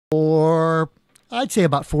I'd say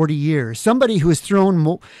about 40 years. Somebody who has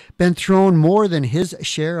been thrown more than his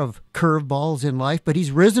share of curveballs in life, but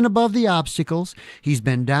he's risen above the obstacles. He's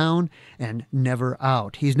been down and never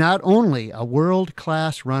out. He's not only a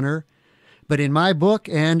world-class runner, but in my book,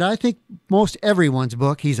 and I think most everyone's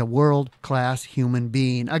book, he's a world-class human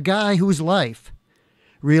being, a guy whose life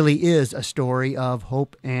really is a story of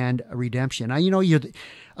hope and redemption. Now, you're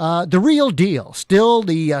the real deal. Still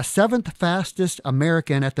the seventh fastest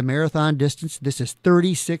American at the marathon distance. This is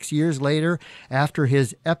 36 years later after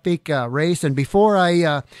his epic race. And before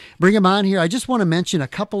I bring him on here, I just want to mention a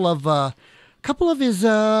couple of his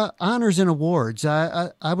honors and awards.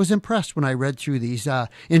 I was impressed when I read through these.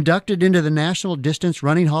 Inducted into the National Distance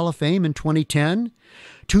Running Hall of Fame in 2010.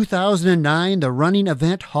 2009, the Running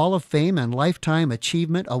Event Hall of Fame and Lifetime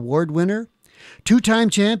Achievement Award winner. Two-time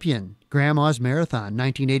champion, Grandma's Marathon,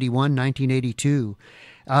 1981, 1982.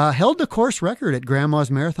 Held the course record at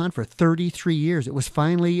Grandma's Marathon for 33 years. It was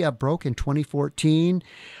finally broke in 2014.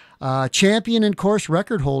 Champion and course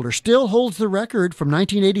record holder, still holds the record from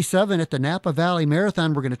 1987 at the Napa Valley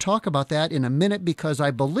Marathon. We're going to talk about that in a minute because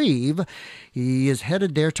I believe he is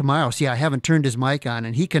headed there tomorrow. See, I haven't turned his mic on,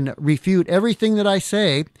 and he can refute everything that I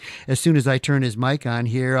say as soon as I turn his mic on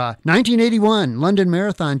here. 1981 London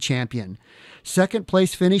Marathon champion. Second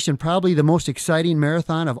place finish and probably the most exciting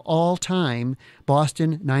marathon of all time,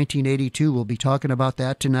 Boston 1982. We'll be talking about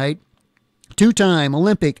that tonight. Two-time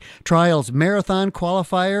Olympic trials marathon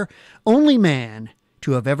qualifier, only man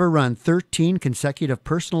to have ever run 13 consecutive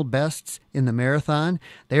personal bests in the marathon.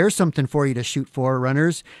 There's something for you to shoot for,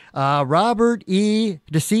 runners. Robert E.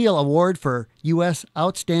 DeSeal Award for U.S.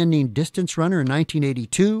 Outstanding Distance Runner in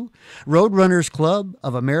 1982. Roadrunners Club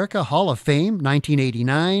of America Hall of Fame,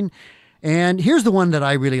 1989. And here's the one that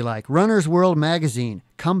I really like. Runner's World Magazine,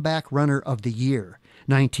 Comeback Runner of the Year,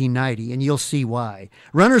 1990, and you'll see why.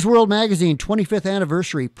 Runner's World Magazine 25th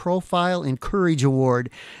Anniversary Profile and Courage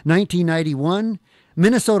Award, 1991.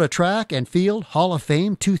 Minnesota Track and Field Hall of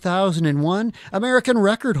Fame, 2001. American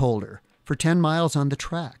record holder for 10 miles on the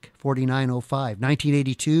track, 49:05,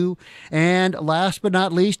 1982. And last but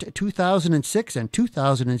not least, 2006 and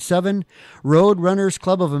 2007, Road Runners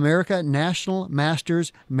Club of America National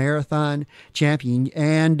Masters Marathon Champion.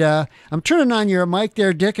 And I'm turning on your mic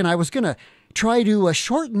there, Dick, and I was going to try to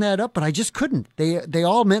shorten that up, but I just couldn't. They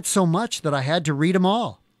all meant so much that I had to read them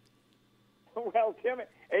all. Well, Tim,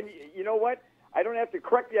 and you know what? I don't have to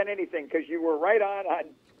correct you on anything because you were right on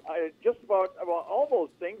just about all those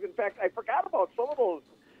things. In fact, I forgot about some of those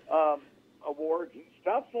awards and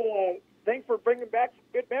stuff, so thanks for bringing back some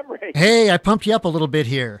good memories. Hey, I pumped you up a little bit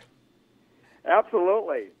here.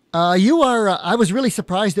 Absolutely. You are, I was really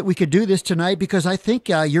surprised that we could do this tonight because I think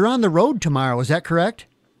you're on the road tomorrow. Is that correct?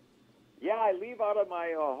 Yeah, I leave out of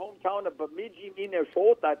my hometown of Bemidji,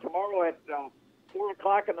 Minnesota tomorrow at 4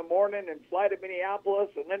 o'clock in the morning and fly to Minneapolis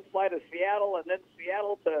and then fly to Seattle and then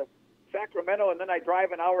Seattle to Sacramento, and then I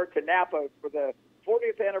drive an hour to Napa for the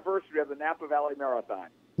 40th anniversary of the Napa Valley Marathon.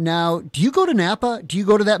 Now, do you go to Napa? Do you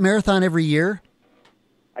go to that marathon every year?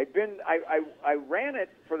 I ran it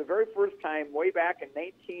for the very first time way back in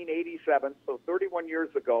 1987, so 31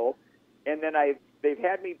 years ago, and then they've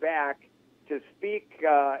had me back to speak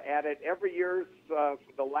at it every year for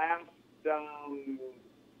the last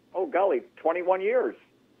 21 years.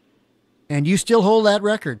 And you still hold that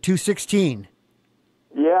record, 2:16.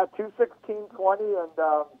 Yeah, 2:16:20,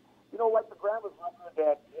 and like the Grandma's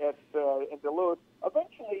record in Duluth,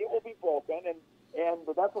 eventually it will be broken, and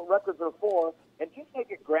that's what records are for. And just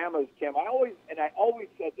like at Grandma's, Tim, I always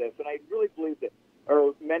said this, and I really believed it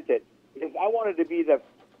or meant it, is I wanted to be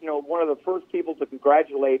one of the first people to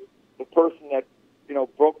congratulate the person that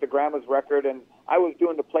broke the Grandma's record, and I was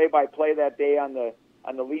doing the play-by-play that day on the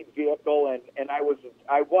lead vehicle, and I was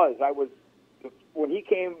when he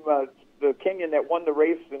came. The Kenyan that won the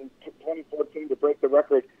race in 2014 to break the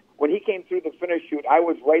record, when he came through the finish chute, I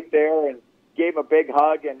was right there and gave him a big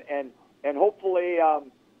hug, and hopefully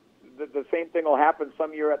the same thing will happen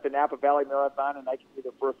some year at the Napa Valley Marathon, and I can be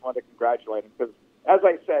the first one to congratulate him. Because, as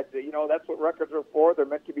I said, that's what records are for. They're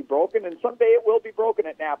meant to be broken, and someday it will be broken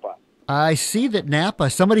at Napa. I see that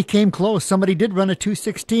Napa, somebody came close. Somebody did run a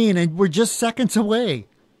 2:16, and we're just seconds away.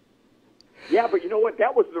 Yeah, but you know what?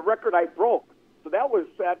 That was the record I broke. So that was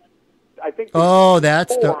that. I think.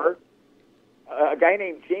 That's a guy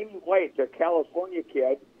named Jamie White, a California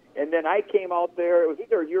kid, and then I came out there. It was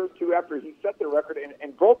either a year or two after he set the record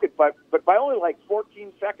and broke it, but by only like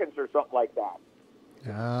 14 seconds or something like that.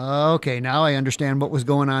 Okay, now I understand what was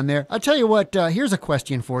going on there. I'll tell you what. Here's a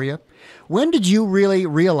question for you: when did you really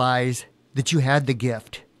realize that you had the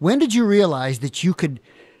gift? When did you realize that you could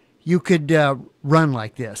run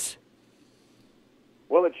like this?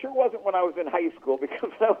 Well, it sure wasn't when I was in high school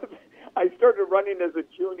because I started running as a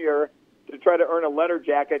junior to try to earn a letter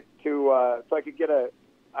jacket so I could get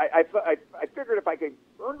I figured if I could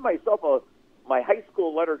earn myself my high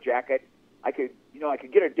school letter jacket, I could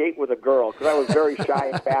get a date with a girl because I was very shy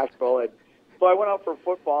and bashful. And so I went out for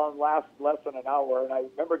football and last less than an hour. And I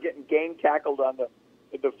remember getting gang tackled on the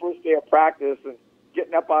first day of practice and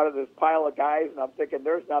getting up out of this pile of guys. And I'm thinking,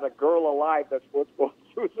 there's not a girl alive that's worth going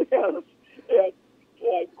through this. And so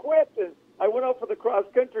I quit and I went out for the cross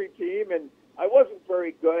country team, and I wasn't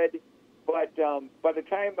very good. But by the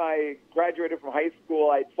time I graduated from high school,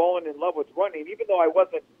 I'd fallen in love with running, even though I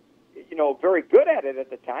wasn't, very good at it at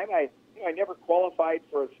the time. I never qualified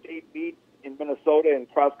for a state meet in Minnesota in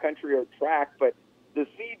cross country or track, but the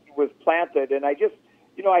seed was planted, and I just,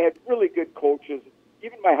 I had really good coaches.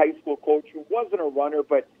 Even my high school coach, who wasn't a runner,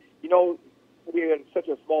 but we had such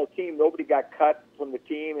a small team, nobody got cut from the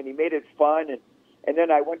team, and he made it fun. And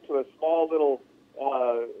then I went to a small little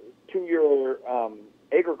 2-year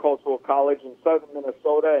agricultural college in southern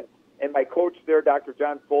Minnesota, and my coach there, Dr.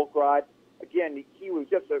 John Folkrod, again, he was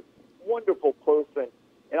just a wonderful person.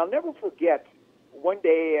 And I'll never forget, one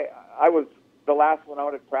day I was the last one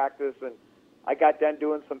out at practice, and I got done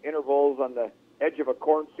doing some intervals on the edge of a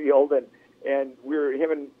cornfield, and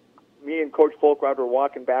me and Coach Folkrod were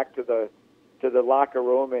walking back to the locker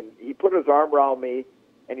room, and he put his arm around me,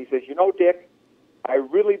 and he says, Dick, I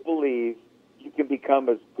really believe you can become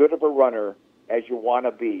as good of a runner as you want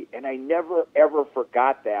to be. And I never, ever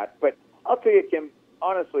forgot that. But I'll tell you, Kim,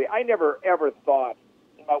 honestly, I never, ever thought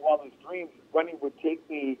in my wildest dreams running would take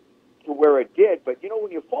me to where it did. But,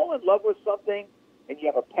 when you fall in love with something and you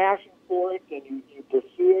have a passion for it and you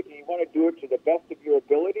pursue it and you want to do it to the best of your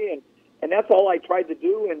ability, and that's all I tried to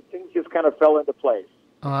do, and things just kind of fell into place.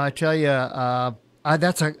 I tell you,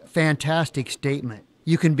 that's a fantastic statement.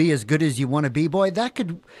 You can be as good as you want to be. Boy,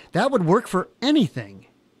 that would work for anything.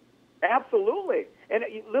 Absolutely. And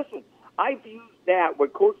listen, I've used that,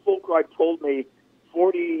 what Coach Folkrod told me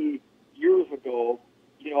 40 years ago,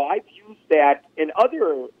 I've used that in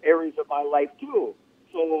other areas of my life too.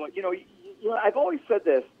 So, I've always said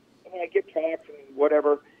this, and when I get talks and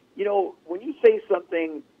whatever, when you say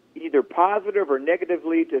something either positive or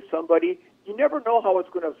negatively to somebody, you never know how it's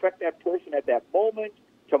going to affect that person at that moment,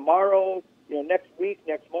 tomorrow, next week,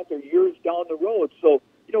 next month, or years down the road. So,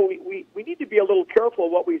 we need to be a little careful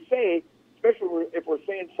what we say, especially if we're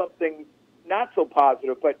saying something not so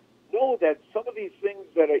positive. But know that some of these things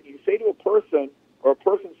that you say to a person or a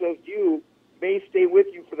person says to you may stay with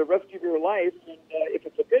you for the rest of your life. And if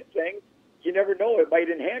it's a good thing, you never know. It might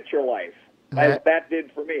enhance your life, as that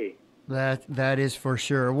did for me. That is for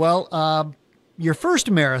sure. Well, your first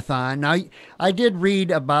marathon, now I did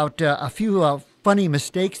read about a few funny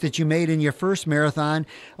mistakes that you made in your first marathon.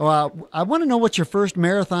 I want to know what your first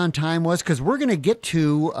marathon time was, because we're going to get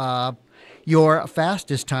to your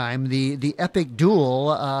fastest time, the epic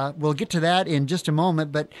duel. We'll get to that in just a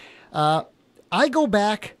moment, but I go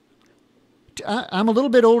back. I'm a little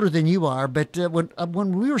bit older than you are, but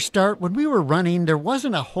when we were running, there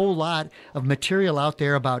wasn't a whole lot of material out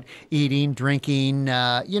there about eating, drinking.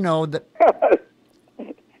 No.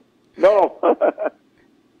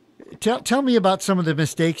 Tell me about some of the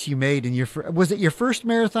mistakes you made in was it your first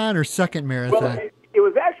marathon or second marathon? Well, it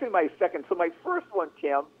was actually my second. So my first one,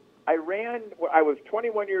 Tim, I was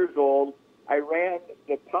 21 years old. I ran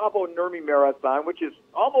the Pavo Nurmi Marathon, which is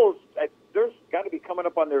almost, there's got to be coming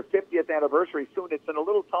up on their 50th anniversary soon. It's in a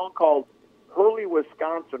little town called Hurley,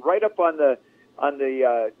 Wisconsin, right up on the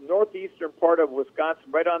northeastern part of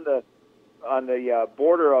Wisconsin, right on the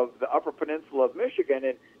border of the Upper Peninsula of Michigan.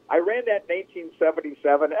 And I ran that in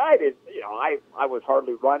 1977. I did, I was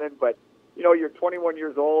hardly running, but you're 21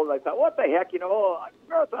 years old. I thought, what the heck,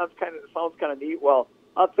 marathons sounds kind of neat. Well,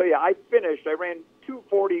 I'll tell you, I finished. I ran 2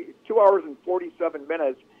 hours and 47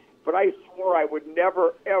 minutes, but I swore I would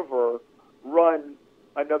never, ever run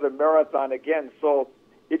another marathon again. So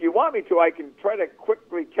if you want me to, I can try to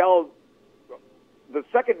quickly tell. The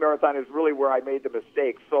second marathon is really where I made the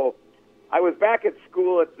mistake. So I was back at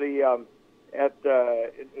school at the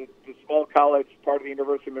small college part of the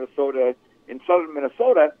University of Minnesota in southern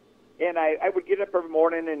Minnesota, and I would get up every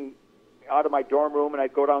morning and out of my dorm room, and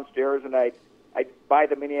I'd go downstairs and I'd buy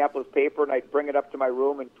the Minneapolis paper and I'd bring it up to my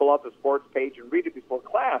room and pull out the sports page and read it before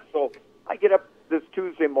class. So I get up this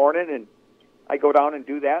Tuesday morning and I go down and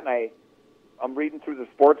do that, and I'm reading through the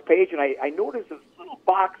sports page, and I notice this little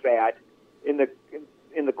box ad in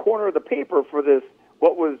the corner of the paper for this,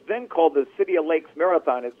 what was then called the City of Lakes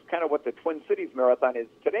Marathon. It's kind of what the Twin Cities Marathon is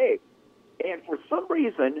today. And for some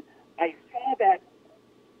reason, I saw that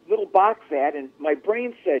little box ad, and my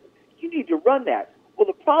brain said, you need to run that. Well,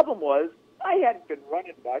 problem was I hadn't been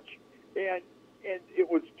running much, and it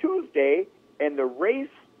was Tuesday, and the race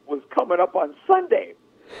was coming up on Sunday.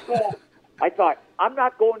 So I thought, I'm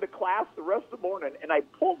not going to class the rest of the morning, and I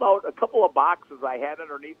pulled out a couple of boxes I had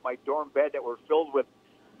underneath my dorm bed that were filled with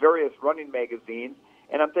various running magazines,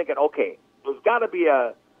 and I'm thinking, okay, there's got to be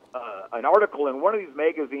an article in one of these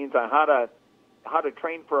magazines on how to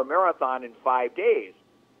train for a marathon in 5 days.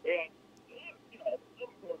 And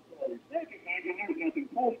there's nothing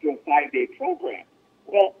close to a 5-day program.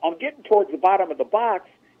 Well, I'm getting towards the bottom of the box,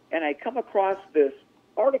 and I come across this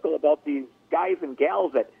article about these guys and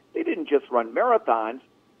gals that they didn't just run marathons,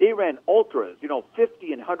 they ran ultras,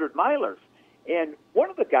 50 and 100 milers. And one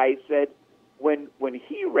of the guys said when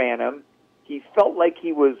he ran them, he felt like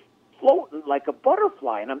he was floating like a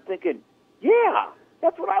butterfly. And I'm thinking, yeah,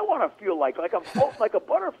 that's what I want to feel like I'm floating like a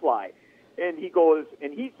butterfly. And he goes,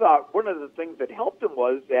 and he thought one of the things that helped him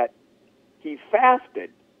was that he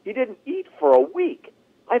fasted. He didn't eat for a week.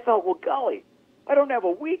 I thought, well, golly, I don't have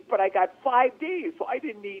a week, but I got 5 days, so I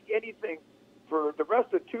didn't eat anything for the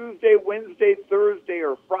rest of Tuesday, Wednesday, Thursday,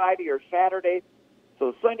 or Friday, or Saturday.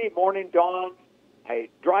 So Sunday morning dawns, I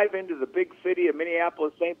drive into the big city of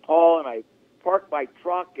Minneapolis, St. Paul, and I park my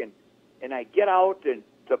truck, and I get out, and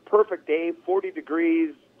it's a perfect day, 40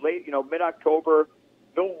 degrees, late, mid-October,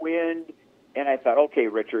 no wind. And I thought, okay,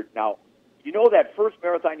 Richard, now, that first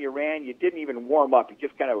marathon you ran, you didn't even warm up. You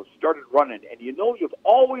just kind of started running. And you've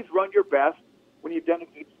always run your best when you've done a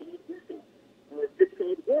good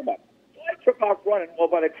warm-up. So I took off running. Well,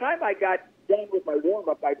 by the time I got done with my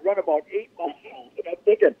warm-up, I'd run about 8 miles. And I'm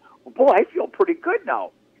thinking, well, boy, I feel pretty good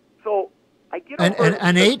now. So I get over...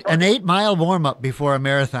 An 8-mile warm-up before a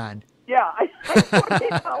marathon. Yeah, I do an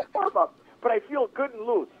 8-mile warm-up, but I feel good and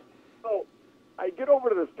loose. So I get over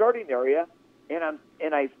to the starting area, and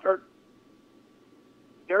I start...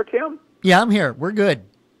 There, Tim? Yeah, I'm here. We're good.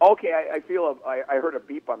 Okay, I heard a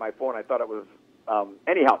beep on my phone. I thought it was,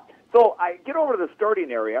 anyhow. So I get over to the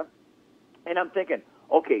starting area, and I'm thinking,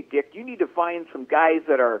 okay, Dick, you need to find some guys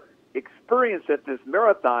that are experienced at this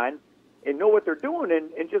marathon and know what they're doing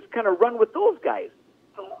and just kind of run with those guys.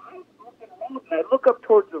 So I'm looking around, and I look up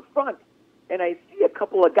towards the front, and I see a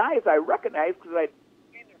couple of guys I recognize because I'd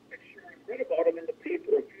seen their picture and read about them in the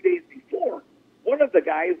paper a few days before. One of the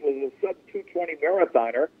guys was a sub-220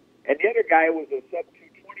 marathoner, and the other guy was a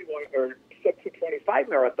sub-221 or sub-225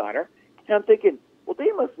 marathoner. And I'm thinking, well,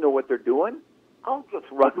 they must know what they're doing. I'll just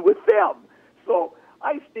run with them. So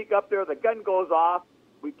I sneak up there. The gun goes off.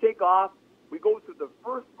 We take off. We go through the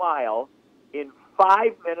first mile in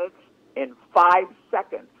 5 minutes and 5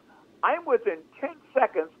 seconds. I'm within 10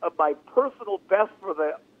 seconds of my personal best for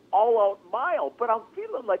the all-out mile, but I'm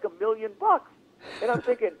feeling like $1 million. And I'm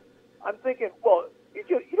thinking, well, you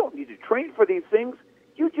don't need to train for these things.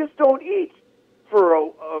 You just don't eat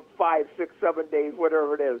for 5, 6, 7 days,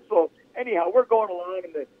 whatever it is. So anyhow, we're going along,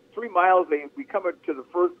 and the 3 miles, we come up to the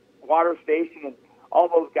first water station, and all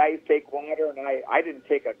those guys take water, and I didn't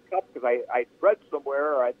take a cup because I read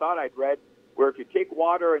somewhere, or I thought I'd read, where if you take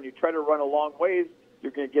water and you try to run a long ways,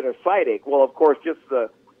 you're going to get a side ache. Well, of course, just the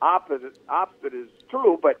opposite is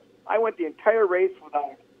true, but I went the entire race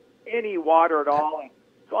without any water at all, and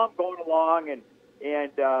so I'm going along and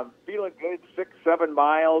feeling good, 6, 7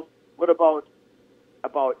 miles. What about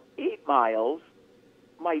 8 miles,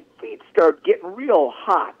 my feet start getting real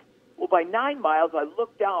hot. Well, by 9 miles, I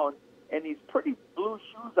looked down, and these pretty blue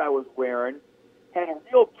shoes I was wearing had a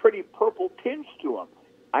real pretty purple tinge to them.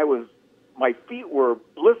 My feet were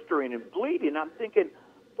blistering and bleeding. I'm thinking,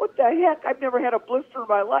 what the heck? I've never had a blister in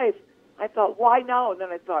my life. I thought, why now? And then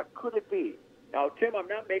I thought, could it be? Now, Tim, I'm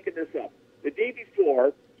not making this up. The day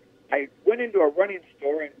before, I went into a running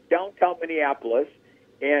store in downtown Minneapolis,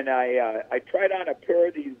 and I tried on a pair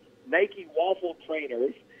of these Nike waffle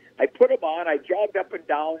trainers. I put them on. I jogged up and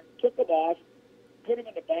down, took them off, put them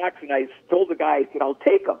in the box, and I told the guy, I said, I'll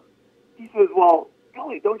take them. He says, well,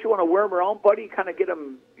 golly, don't you want to wear them around, buddy, kind of get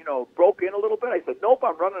them, broke in a little bit? I said, nope,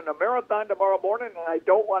 I'm running a marathon tomorrow morning, and I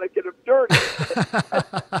don't want to get them dirty.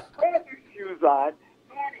 I had these shoes on.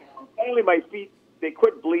 Finally, my feet, they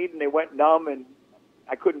quit bleeding, they went numb, and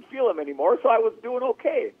I couldn't feel them anymore, so I was doing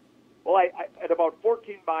okay. Well, I at about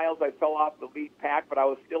 14 miles, I fell off the lead pack, but I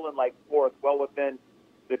was still in like fourth, well within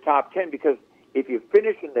the top 10, because if you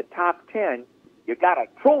finish in the top 10, you got a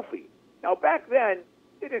trophy. Now, back then,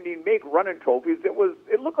 they didn't even make running trophies.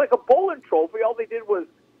 It looked like a bowling trophy. All they did was,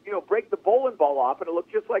 break the bowling ball off, and it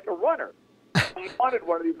looked just like a runner. I wanted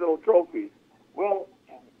one of these little trophies. Well,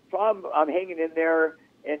 so I'm hanging in there,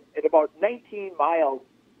 and at about 19 miles,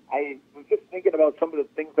 I was just thinking about some of the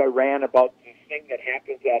things I ran about this thing that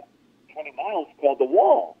happens at 20 miles called the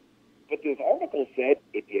wall. but this article said,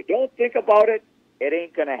 if you don't think about it, it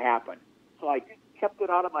ain't going to happen. So I just kept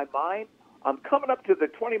it out of my mind. I'm coming up to the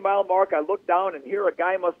 20-mile mark. I look down, and here a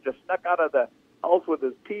guy must have snuck out of the house with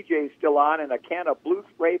his PJs still on and a can of blue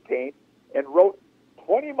spray paint and wrote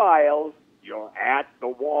 20 miles, you're at the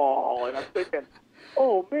wall. And I'm thinking,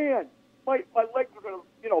 oh, man, my legs are going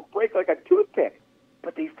to, break like a toothpick.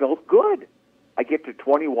 But they felt good. I get to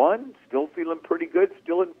 21, still feeling pretty good,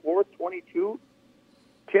 still in fourth, 22.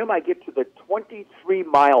 Tim, I get to the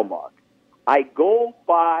 23-mile mark. I go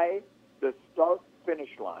by the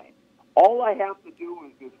start-finish line. All I have to do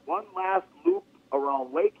is this one last loop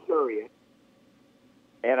around Lake Harriet,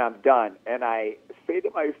 and I'm done. And I say to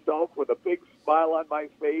myself with a big smile on my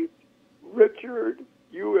face, Richard,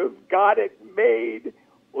 you have got it made.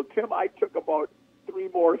 Well, Tim, I took about 3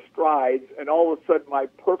 more strides, and all of a sudden my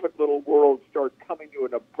perfect little world started coming to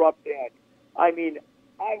an abrupt end. I mean,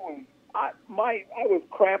 I was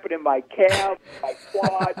cramping in my calf, my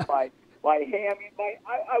quad, my hammy.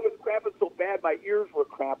 I was cramping so bad my ears were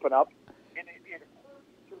cramping up, and it hurt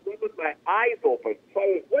to run with my eyes open. So I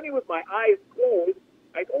was running with my eyes closed.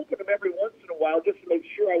 I'd open them every once in a while just to make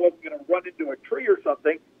sure I wasn't going to run into a tree or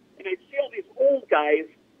something. And I'd see all these old guys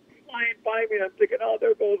flying by me, and I'm thinking, oh,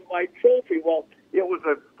 there goes my trophy. Well, it was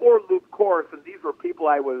a 4-loop course, and these were people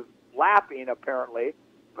I was lapping, apparently.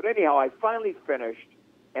 But anyhow, I finally finished,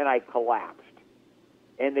 and I collapsed.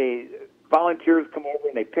 And the volunteers come over,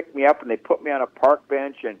 and they pick me up, and they put me on a park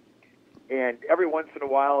bench. And every once in a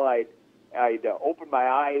while, I'd open my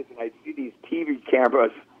eyes, and I'd see these TV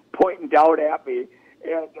cameras pointing down at me.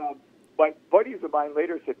 And my buddies of mine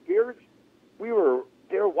later said, Beards, we were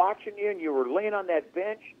there watching you, and you were laying on that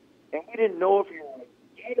bench, and we didn't know if you were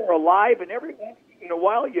dead or alive. And every once in a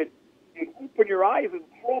while, you'd open your eyes and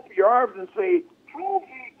throw up your arms and say,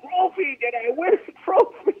 trophy, did I win a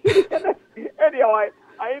trophy? And anyhow,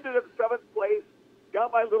 I ended up 7th place,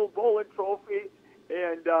 got my little bowling trophy,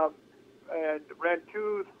 and ran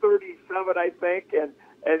 2:37, I think. And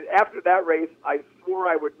after that race, I swore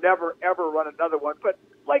I would never, ever run another one. But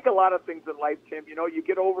like a lot of things in life, Tim, you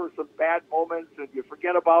get over some bad moments and you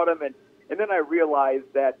forget about them. And then I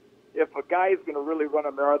realized that if a guy's going to really run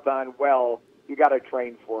a marathon well, you got to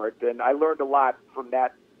train for it. And I learned a lot from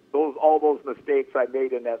that. All those mistakes I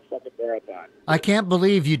made in that second marathon. I can't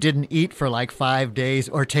believe you didn't eat for like 5 days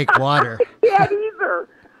or take water. Yeah, either.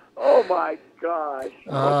 Oh my gosh.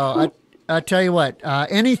 Oh, I tell you what,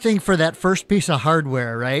 anything for that first piece of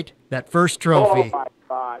hardware, right? That first trophy. Oh my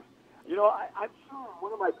gosh. I'm sure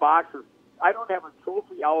one of my boxes, I don't have a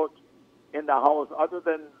trophy out in the house other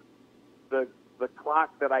than the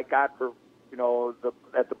clock that I got for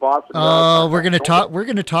at the Boston. Oh, we're going to talk. We're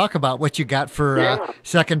going to talk about what you got for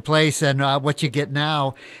second place and what you get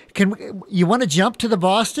now. You want to jump to the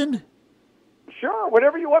Boston? Sure,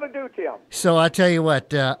 whatever you want to do, Tim. So I tell you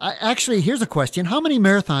what. Actually, here's a question: how many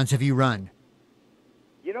marathons have you run?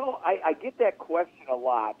 I get that question a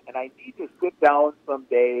lot, and I need to sit down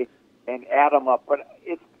someday and add them up. But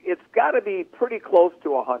it's got to be pretty close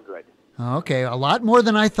to 100. Okay, a lot more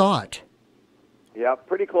than I thought. Yeah,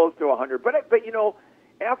 pretty close to 100. But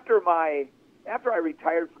after I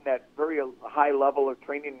retired from that very high level of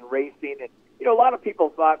training and racing, and a lot of people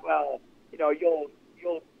thought, well, you'll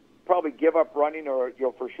probably give up running, or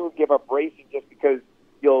you'll for sure give up racing just because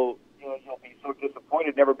you'll be so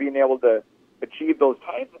disappointed never being able to achieve those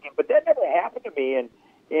times again. But that never happened to me, and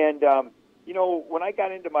when I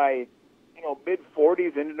got into my mid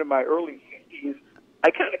 40s and into my early 50s,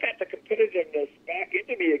 I kind of got the competitiveness back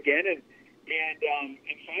into me again, and so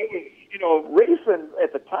I was, racing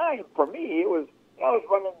at the time. For me, I was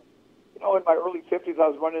running, in my early 50s, I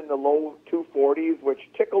was running the low 240s, which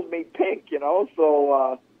tickled me pink,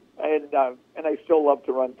 So, and I still love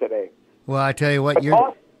to run today. Well, I tell you what,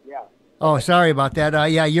 yeah. Oh, sorry about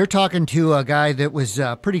that. Yeah, you're talking to a guy that was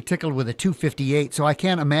pretty tickled with a 2:58, so I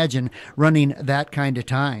can't imagine running that kind of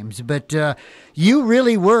times. But you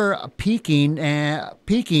really were peaking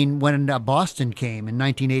when Boston came in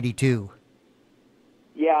 1982.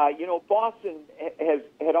 Yeah, Boston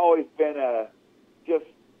had always been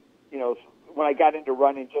when I got into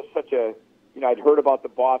running, just such a, I'd heard about the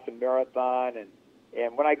Boston Marathon,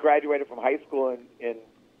 and when I graduated from high school in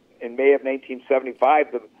May of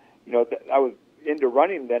 1975, I was into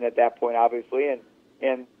running then at that point, obviously,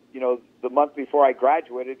 and the month before I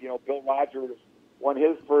graduated, Bill Rogers won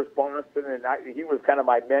his first Boston, and he was kind of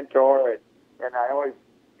my mentor, and I always,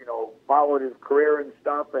 followed his career and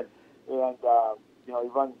stuff, and he runs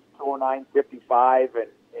 209.55, and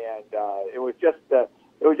it was just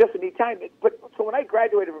a neat time. But so when I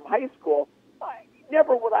graduated from high school,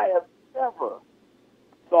 never would I have ever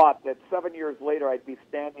thought that 7 years later I'd be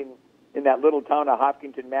standing in that little town of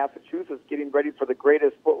Hopkinton, Massachusetts, getting ready for the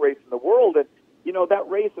greatest foot race in the world. And, that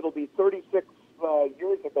race, it'll be 36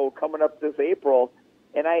 years ago coming up this April.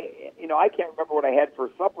 And I can't remember what I had for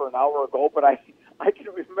supper an hour ago, but I can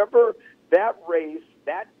remember that race,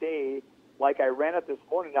 that day, like I ran it this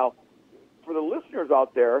morning. Now, for the listeners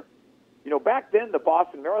out there, back then the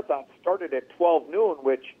Boston Marathon started at 12 noon,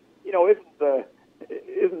 which,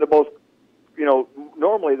 isn't the most,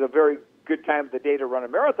 normally the very good time of the day to run a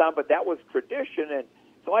marathon, but that was tradition. And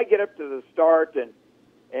so I get up to the start,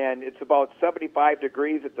 and it's about 75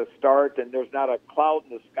 degrees at the start, and there's not a cloud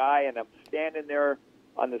in the sky, and I'm standing there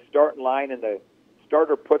on the starting line, and the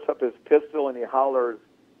starter puts up his pistol, and he hollers,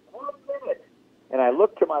 1 minute. And I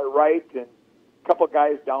look to my right, and a couple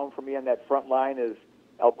guys down from me on that front line is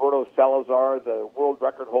Alberto Salazar, the world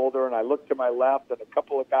record holder, and I look to my left, and a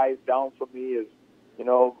couple of guys down from me is,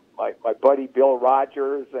 my buddy Bill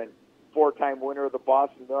Rogers, and 4-time winner of the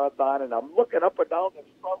Boston Marathon, and I'm looking up and down this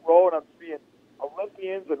front row, and I'm seeing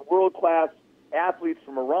Olympians and world-class athletes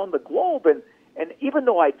from around the globe, and even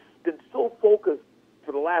though I'd been so focused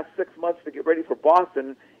for the last 6 months to get ready for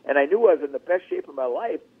Boston, and I knew I was in the best shape of my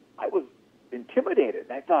life, I was intimidated.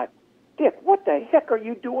 And I thought, Dick, what the heck are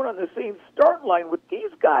you doing on the same starting line with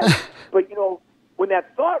these guys? But, when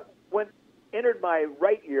that thought entered my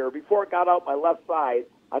right ear before it got out my left side,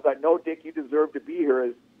 I thought, no, Dick, you deserve to be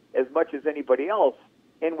here as much as anybody else.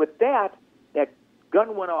 And with that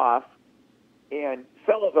gun went off, and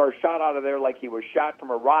Salazar shot out of there like he was shot from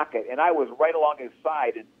a rocket, and I was right along his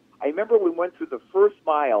side. And I remember we went through the first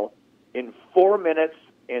mile in 4 minutes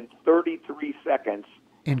and 33 seconds.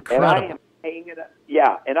 Incredible.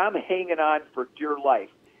 And I'm hanging on for dear life.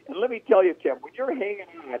 And let me tell you, Tim, when you're hanging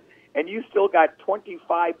on and you still got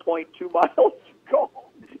 25.2 miles to go,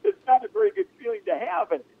 it's not a very good feeling to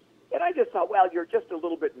have. And I just thought, well, you're just a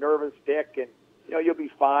little bit nervous, Dick, and you'll be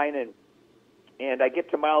fine. And I get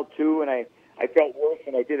to mile 2, and I felt worse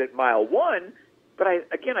than I did at mile 1. But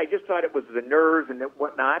I just thought it was the nerves and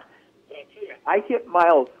whatnot. I hit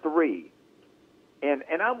mile 3, and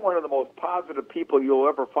I'm one of the most positive people you'll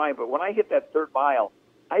ever find. But when I hit that third mile,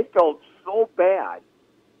 I felt so bad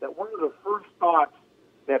that one of the first thoughts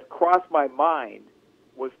that crossed my mind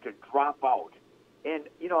was to drop out. And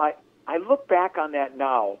I look back on that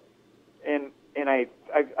now, and I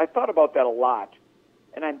thought about that a lot,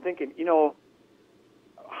 and I'm thinking,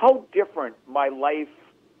 how different my life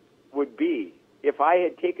would be if I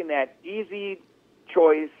had taken that easy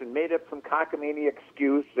choice and made up some cockamamie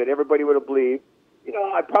excuse that everybody would have believed.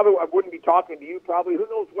 I wouldn't be talking to you probably. Who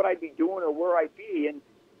knows what I'd be doing or where I'd be. And,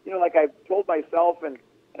 like I've told myself and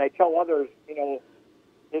I tell others,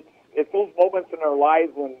 it's those moments in our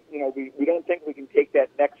lives when, we don't think we can take that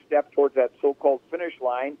next step towards that so-called finish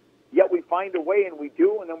line, yet we find a way and we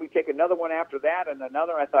do, and then we take another one after that and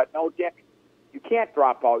another. I thought, no, Dick, you can't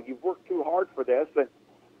drop out. You've worked too hard for this.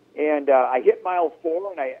 And I hit mile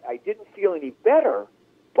 4, and I didn't feel any better,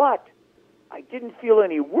 but I didn't feel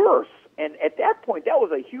any worse. And at that point, that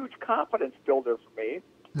was a huge confidence builder for me.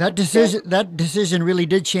 That decision really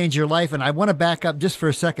did change your life, and I want to back up just for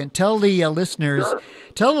a second. Tell the listeners, Sure.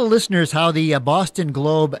 Tell the listeners how the Boston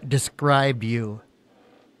Globe described you.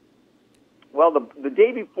 Well, the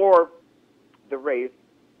day before the race,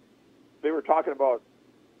 they were talking about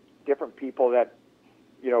different people that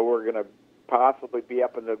were going to possibly be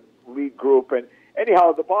up in the lead group, and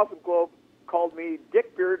anyhow, the Boston Globe called me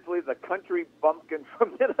Dick Beardsley, the country bumpkin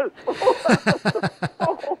from Minnesota.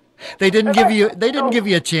 They didn't give you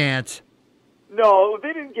a chance. No,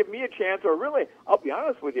 they didn't give me a chance, or really, I'll be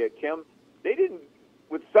honest with you, Tim, they didn't,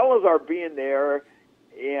 with Salazar being there,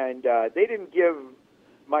 and they didn't give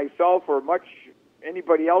myself or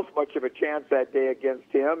anybody else much of a chance that day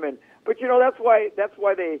against him. But that's why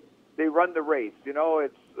they run the race.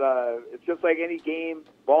 It's just like any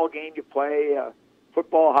ball game you play,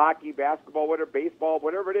 football, hockey, basketball, whatever, baseball,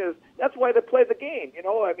 whatever it is. That's why they play the game.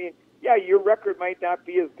 Your record might not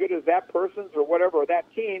be as good as that person's or whatever, or that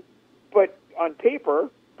team, but on paper.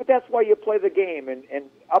 But that's why you play the game, and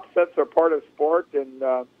upsets are part of sport, and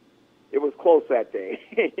it was close that day.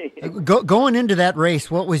 Going into that race,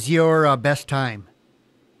 what was your best time?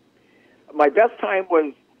 My best time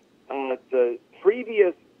was the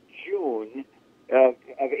previous June of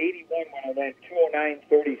 81 when I ran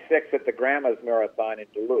 2:09:36 at the Grandma's Marathon in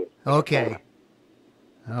Duluth. Okay.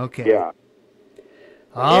 Yeah.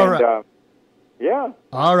 All right. Yeah.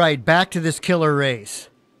 All right, back to this killer race.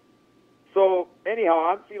 So, anyhow,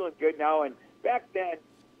 I'm feeling good now. And back then,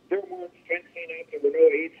 there weren't fencing up. There were no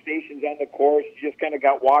aid stations on the course. You just kind of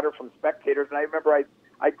got water from spectators. And I remember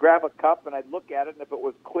I'd grab a cup and I'd look at it, and if it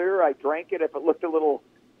was clear, I drank it. If it looked a little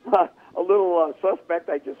a little suspect,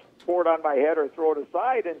 I just pour it on my head or throw it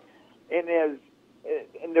aside. And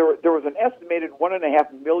there was an estimated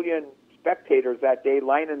 1.5 million spectators that day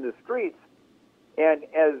lining the streets. And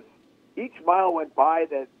as each mile went by,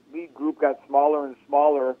 that lead group got smaller and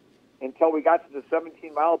smaller until we got to the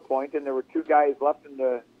 17-mile point, and there were two guys left in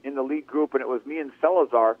the lead group, and it was me and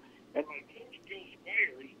Salazar. And my coach, Bill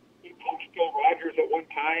Squires, he coached Bill Rogers at one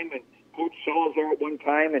time and coached Salazar at one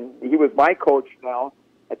time, and he was my coach now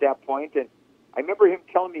at that point. And I remember him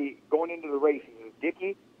telling me going into the race, he says,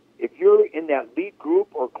 Dickie, if you're in that lead group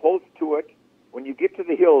or close to it, when you get to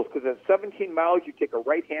the hills, because at 17 miles you take a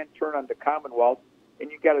right-hand turn on the Commonwealth, and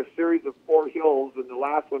you've got a series of 4 hills, and the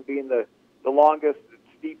last one being the longest,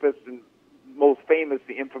 steepest, and most famous,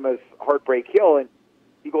 the infamous Heartbreak Hill. And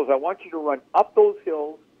he goes, I want you to run up those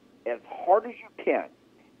hills as hard as you can.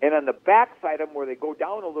 And on the backside of them, where they go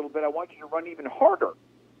down a little bit, I want you to run even harder.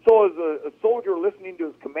 So as a soldier listening to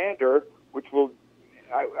his commander,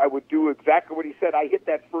 I would do exactly what he said. I hit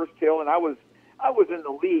that first hill, and I was in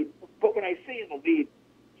the lead. But when I say in the lead,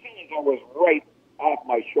 Salazar was right off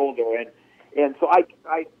my shoulder. And so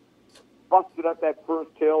I busted up that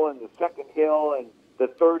first hill and the second hill and the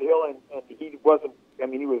third hill, and he wasn't, I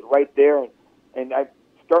mean, he was right there. And I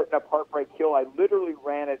starting up Heartbreak Hill, I literally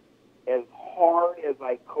ran it as hard as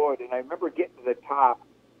I could. And I remember getting to the top,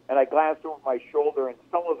 and I glanced over my shoulder, and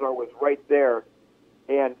Salazar was right there.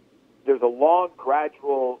 And there's a long,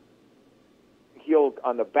 gradual hill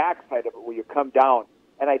on the backside of it where you come down.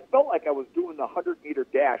 And I felt like I was doing the 100-meter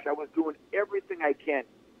dash. I was doing everything I can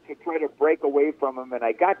to try to break away from him. And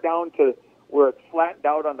I got down to where it flattened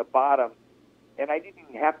out on the bottom, and I didn't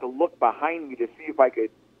even have to look behind me to see if I could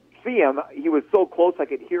see him. He was so close I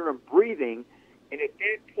could hear him breathing. And at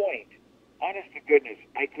that point, honest to goodness,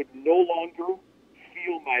 I could no longer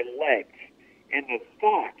feel my legs. And the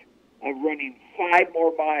thought of running 5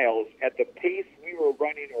 more miles at the pace we were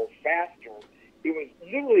running or faster, it was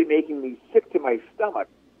literally making me sick to my stomach.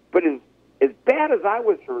 But as bad as I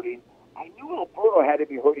was hurting, I knew Alberto had to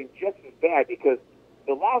be hurting just as bad, because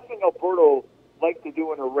the last thing Alberto liked to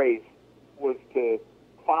do in a race was to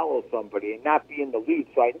follow somebody and not be in the lead.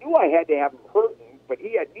 So I knew I had to have him hurting, but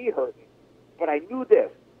he had me hurting. But I knew this.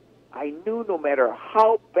 I knew no matter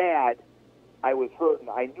how bad I was hurting,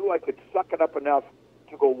 I knew I could suck it up enough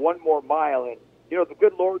to go 1 more mile. And, you know, the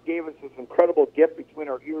good Lord gave us this incredible gift between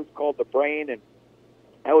our ears called the brain, and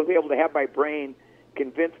I was able to have my brain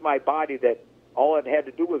convince my body that all it had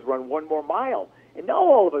to do was run 1 more mile. And now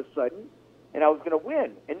all of a sudden, and I was going to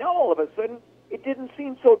win. And now all of a sudden, it didn't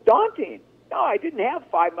seem so daunting. No, I didn't have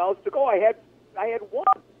 5 miles to go. I had 1.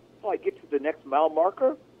 So I get to the next mile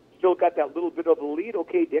marker, still got that little bit of a lead.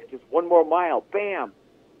 Okay, Dick, just 1 more mile. Bam.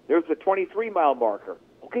 There's the 23-mile marker.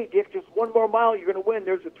 Okay, Dick, just 1 more mile. You're going to win.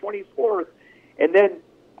 There's the 24th. And then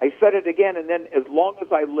I said it again, and then as long as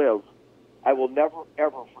I live, I will never,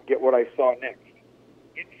 ever forget what I saw next.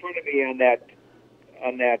 In front of me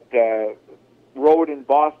on that road in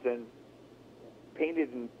Boston,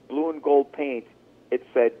 painted in blue and gold paint, it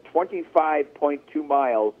said 25.2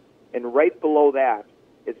 miles, and right below that,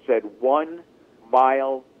 it said 1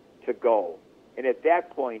 mile to go. And at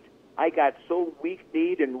that point, I got so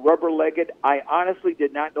weak-kneed and rubber-legged, I honestly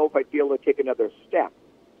did not know if I'd be able to take another step.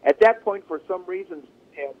 At that point, for some reason,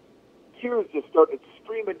 tears just started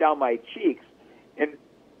streaming down my cheeks. And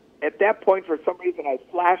at that point, for some reason, I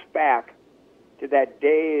flashed back to that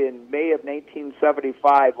day in May of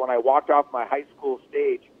 1975 when I walked off my high school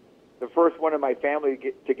stage, the first one in my family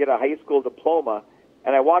to get a high school diploma.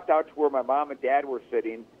 And I walked out to where my mom and dad were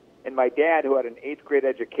sitting, and my dad, who had an 8th grade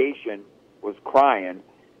education, was crying.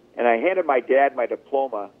 And I handed my dad my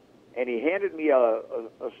diploma, and he handed me a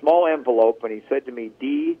small envelope, and he said to me,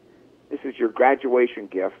 D, this is your graduation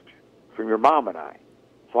gift from your mom and I.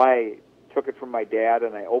 So I took it from my dad,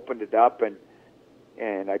 and I opened it up,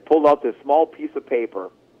 and I pulled out this small piece of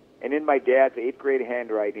paper, and in my dad's 8th grade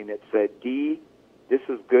handwriting, it said, D, this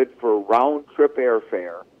is good for round-trip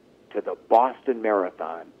airfare to the Boston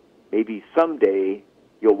Marathon. Maybe someday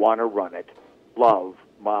you'll want to run it. Love,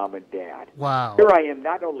 Mom and Dad. Wow. Here I am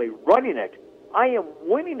not only running it, I am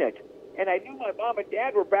winning it. And I knew my mom and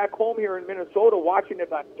dad were back home here in Minnesota watching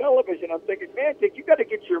it on television. I'm thinking, man, Dick, you got to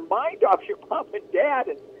get your mind off your mom and dad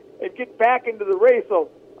and get back into the race. So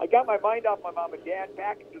I got my mind off my mom and dad,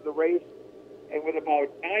 back into the race, and with about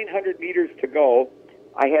 900 meters to go,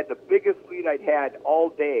 I had the biggest lead I'd had all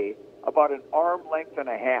day, about an arm length and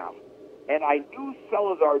a half. And I knew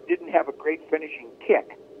Salazar didn't have a great finishing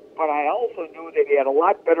kick, but I also knew that he had a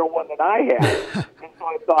lot better one than I had. And so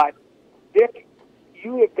I thought, Dick,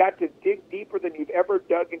 you have got to dig deeper than you've ever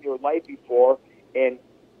dug in your life before and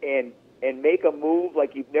and make a move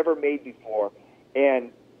like you've never made before.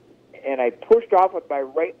 And I pushed off with my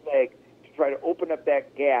right leg to try to open up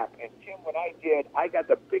that gap. And Tim, when I did, I got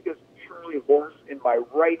the biggest Charlie horse in my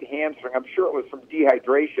right hamstring. I'm sure it was from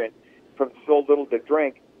dehydration, from so little to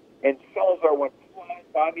drink. And Salazar went flying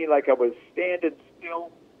by me like I was standing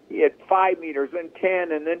still. He had 5 meters, then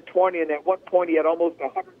 10, and then 20, and at one point he had almost a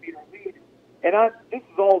 100-meter lead. And this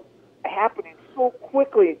is all happening so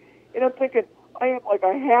quickly. And I'm thinking, I am like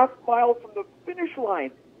a half mile from the finish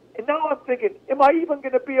line. And now I'm thinking, am I even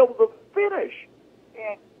going to be able to finish?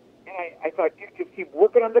 And I thought, you just keep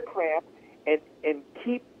working on the cramp and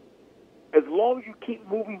keep, as long as you keep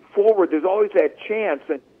moving forward, there's always that chance.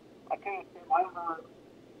 And I tell you, I learned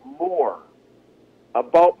more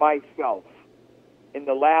about myself in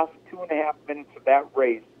the last 2.5 minutes of that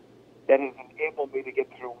race that has enabled me to get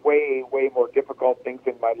through way, way more difficult things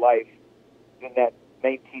in my life than that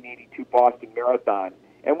 1982 Boston Marathon.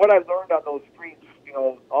 And what I learned on those streets,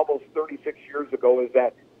 almost 36 years ago, is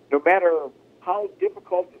that no matter how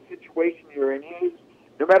difficult the situation you're in is,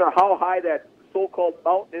 no matter how high that so-called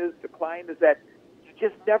mountain is to climb, is that you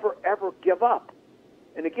just never, ever give up.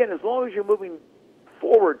 And again, as long as you're moving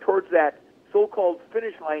forward towards that so-called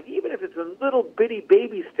finish line, even if it's a little bitty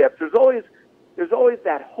baby steps, there's always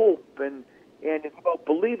that hope, and it's about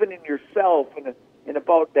believing in yourself, and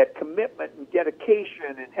about that commitment and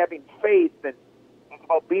dedication and having faith, and it's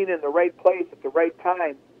about being in the right place at the right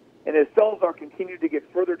time. And as Salazar continued to get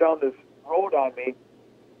further down this road on me,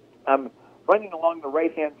 I'm running along the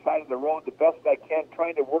right-hand side of the road the best I can,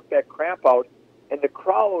 trying to work that cramp out, and the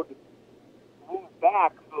crowd moved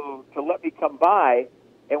back to let me come by.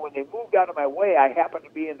 And when they moved out of my way, I happened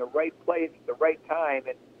to be in the right place at the right time,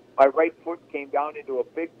 and my right foot came down into a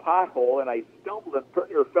big pothole, and I stumbled and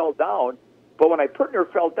pretty near fell down. But when I pretty near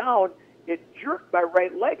fell down, it jerked my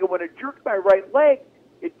right leg, and when it jerked my right leg,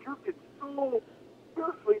 it jerked it so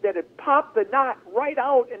fiercely that it popped the knot right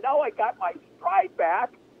out, and now I got my stride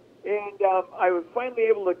back, and I was finally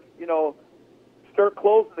able to, start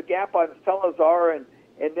closing the gap on Salazar, and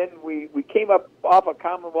then we came up off of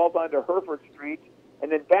Commonwealth onto Hereford Street.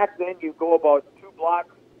 And then back then, you go about 2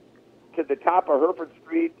 blocks to the top of Hereford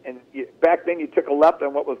Street, and back then you took a left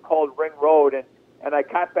on what was called Ring Road, and I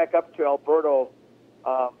caught back up to Alberto,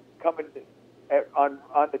 coming on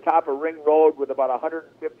the top of Ring Road with about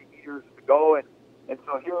 150 meters to go, and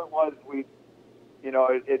so here it was.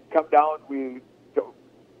 It come down.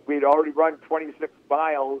 We'd already run 26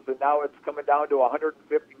 miles, and now it's coming down to a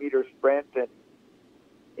 150-meter sprint,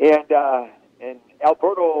 and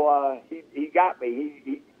Alberto, he got me.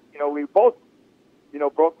 He we both,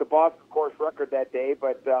 broke the Boston course record that day,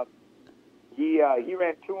 but he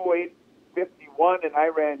ran 2:08:51, and I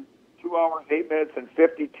ran 2 hours 8 minutes and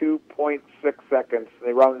 52.6 seconds.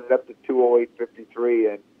 They rounded it up to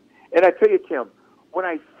 2:08:53, and I tell you, Tim, when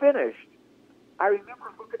I finished, I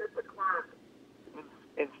remember looking at the clock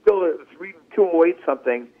and still it was reading 2:08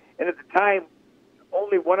 something, and at the time,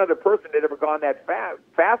 only one other person had ever gone that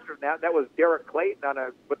faster than that. That was Derek Clayton on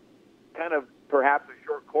a kind of perhaps a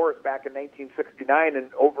short course back in 1969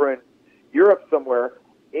 and over in Europe somewhere.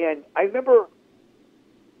 And I remember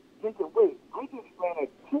thinking, wait, I just ran a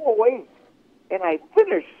 2:08 and I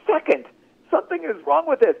finished second. Something is wrong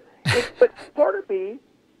with this. But part of me,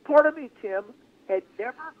 Tim, had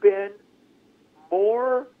never been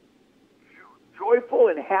more joyful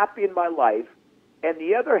and happy in my life, and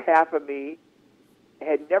the other half of me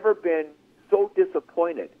had never been so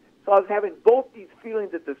disappointed. So I was having both these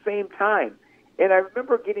feelings at the same time. And I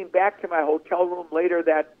remember getting back to my hotel room later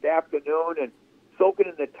that afternoon and soaking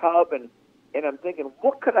in the tub, and I'm thinking,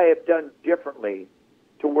 what could I have done differently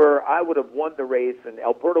to where I would have won the race and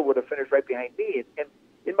Alberto would have finished right behind me? And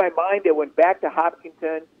in my mind, I went back to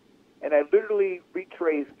Hopkinton, and I literally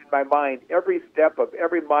retraced in my mind every step of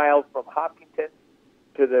every mile from Hopkinton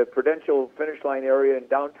to the Prudential finish line area in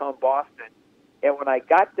downtown Boston. And when I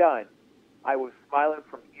got done, I was smiling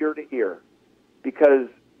from ear to ear because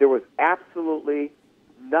there was absolutely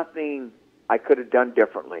nothing I could have done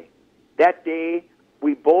differently. That day,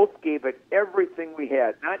 we both gave it everything we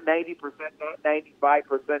had. Not 90%, not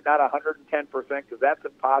 95%, not 110%, because that's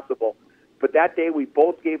impossible. But that day, we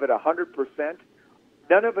both gave it 100%.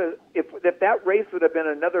 None of us, if that race would have been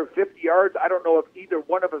another 50 yards, I don't know if either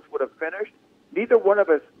one of us would have finished. Neither one of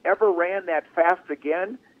us ever ran that fast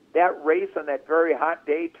again. That race on that very hot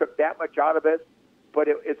day took that much out of us, but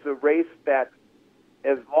it's a race that,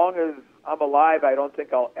 as long as I'm alive, I don't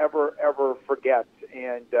think I'll ever forget.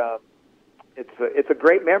 And it's a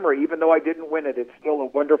great memory. Even though I didn't win it, it's still a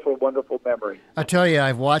wonderful, wonderful memory. I tell you,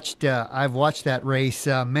 I've watched that race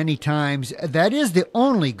many times. That is the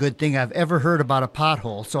only good thing I've ever heard about a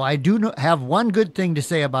pothole. So I do have one good thing to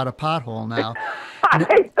say about a pothole now.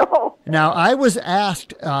 I know. Now, I was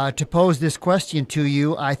asked to pose this question to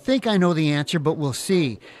you. I think I know the answer, but we'll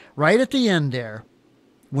see. Right at the end there,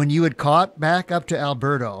 when you had caught back up to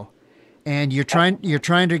Alberto, and you're trying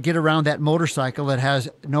to get around that motorcycle that has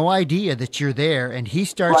no idea that you're there, and he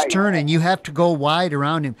starts turning, you have to go wide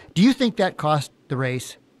around him. Do you think that cost the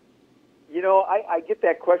race? You know, I get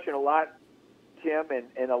that question a lot, Tim,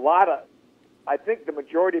 and a lot of, I think the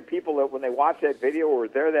majority of people that when they watch that video or were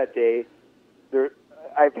there that day,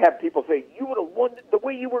 I've had people say, you would have won the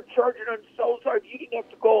way you were charging on Salazar. You didn't have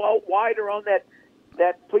to go out wide around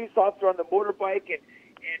that police officer on the motorbike. And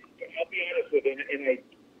I'll be honest with you, and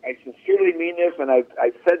I sincerely mean this, and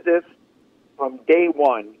I've said this from day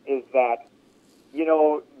one, is that, you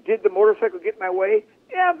know, did the motorcycle get in my way?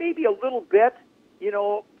 Yeah, maybe a little bit, you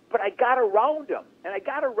know, but I got around him, and I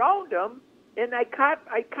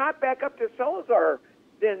caught back up to Salazar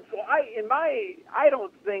then. So I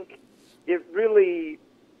don't think it really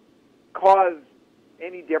caused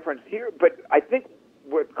any difference here, but I think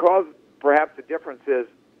what caused perhaps the difference is,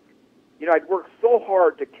 you know, I'd worked so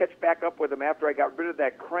hard to catch back up with him after I got rid of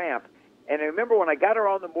that cramp. And I remember when I got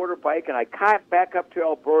around the motorbike and I caught back up to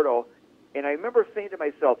Alberto, and I remember saying to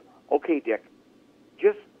myself, okay, Dick,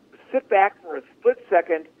 just sit back for a split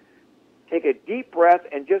second, take a deep breath,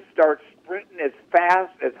 and just start sprinting as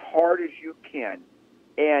fast, as hard as you can.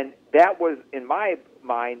 And that was, in my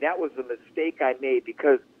mind, that was the mistake I made,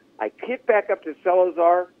 because I kicked back up to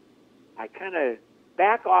Salazar. I kind of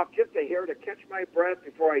back off just a hair to catch my breath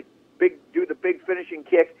before I do the big finishing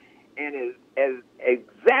kick, and as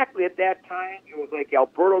exactly at that time, it was like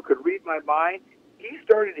Alberto could read my mind. He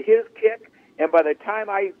started his kick, and by the time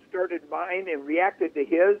I started mine and reacted to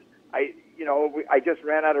his, I just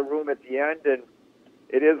ran out of room at the end, and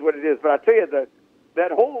it is what it is. But I'll tell you,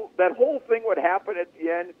 that whole thing would happen at the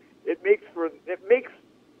end. It makes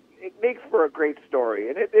for a great story,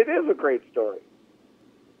 and it is a great story.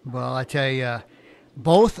 Well, I tell you.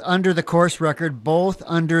 Both under the course record, both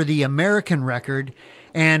under the American record.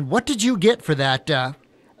 And what did you get for that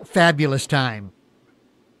fabulous time?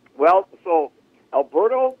 Well, so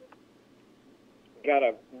Alberto got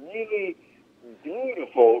a really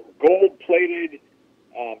beautiful gold-plated,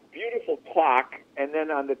 beautiful clock, and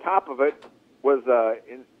then on the top of it was,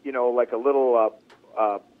 like a little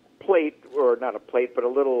plate, or not a plate, but a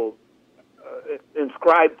little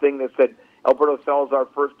inscribed thing that said, Alberto Salazar,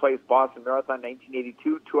 first place, Boston Marathon,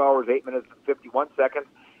 1982, 2 hours, 8 minutes, and 51 seconds.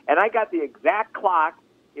 And I got the exact clock.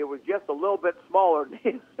 It was just a little bit smaller.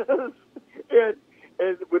 and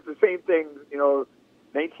with the same thing,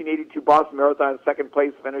 1982 Boston Marathon, second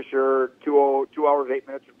place finisher, 2 hours, 8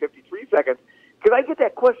 minutes, and 53 seconds. Because I get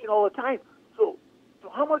that question all the time. So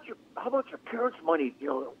how much your parents' money,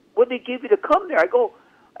 what they give you to come there? I go,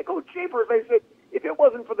 Japers. I said, if it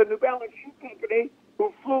wasn't for the New Balance Shoe Company,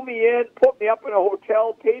 who flew me in, put me up in a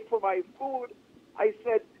hotel, paid for my food, I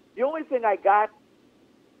said, the only thing I got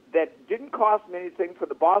that didn't cost me anything for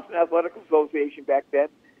the Boston Athletic Association back then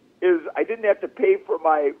is I didn't have to pay for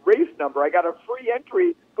my race number. I got a free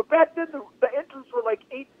entry, but back then the entries were like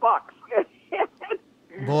 $8.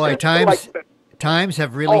 Boy, times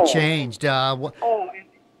have really changed. Yeah.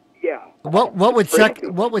 What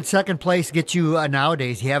would second place get you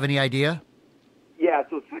nowadays? Do you have any idea? Yeah,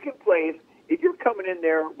 so second place, if you're coming in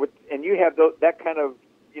there and you have that kind of,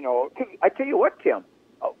 cause I tell you what, Tim,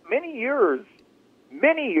 many years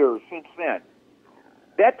since then,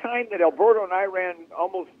 that time that Alberto and I ran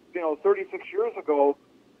almost, 36 years ago,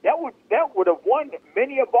 that would have won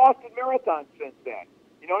many a Boston Marathon since then.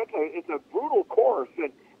 It's a brutal course,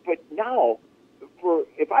 but now,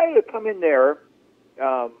 if I had to come in there,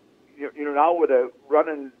 now with a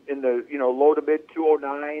running in the low to mid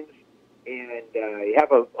 209s, and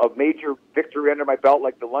have a major victory under my belt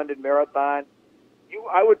like the London Marathon,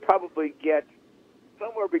 I would probably get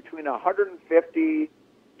somewhere between $150,000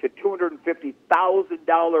 to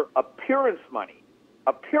 $250,000 appearance money.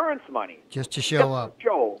 Just to show up.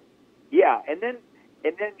 Yeah, and then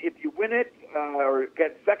if you win it or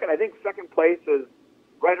get second, I think second place is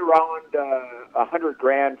right around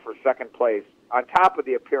 $100,000 for second place on top of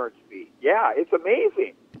the appearance fee. Yeah, it's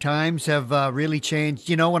amazing. Times have really changed.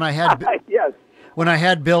 When I had yes. When I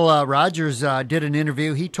had Bill Rogers did an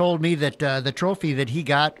interview, he told me that the trophy that he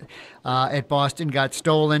got at Boston got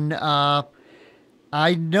stolen.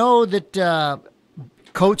 I know that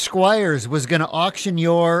Coach Squires was going to auction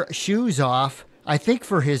your shoes off, I think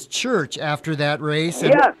for his church after that race.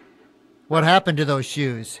 And yes. What happened to those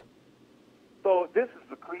shoes? So this is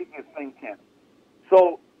the craziest thing, Ken.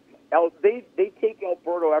 So they take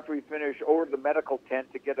Alberto after we finish over to the medical tent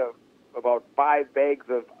to get about 5 bags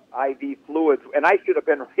of IV fluids, and I should have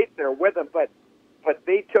been right there with them, but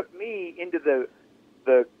they took me into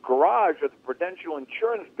the garage of the Prudential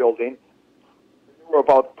Insurance Building. There were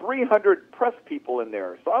about 300 press people in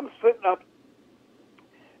there. So I'm sitting up,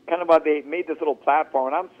 they made this little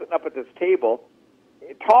platform, and I'm sitting up at this table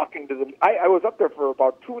talking to them. I was up there for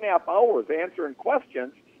about 2.5 hours answering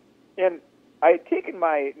questions, and I had taken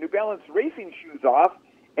my New Balance racing shoes off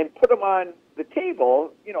and put them on the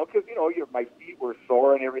table, because, my feet were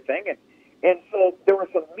sore and everything. And so there were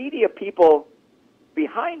some media people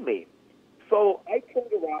behind me. So I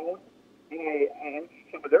turned around and I answered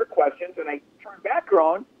some of their questions, and I turned back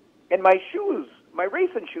around, and my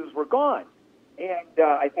racing shoes were gone. And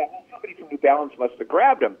I thought, well, somebody from New Balance must have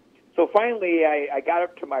grabbed them. So finally, I got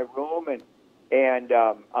up to my room, and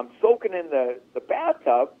I'm soaking in the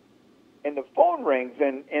bathtub, and the phone rings,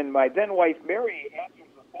 and my then wife Mary answers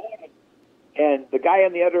the phone, and the guy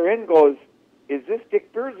on the other end goes, "Is this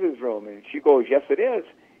Dick Beardsley's room?" And she goes, "Yes, it is."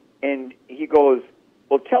 And he goes,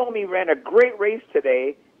 "Well, tell him he ran a great race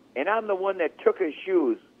today, and I'm the one that took his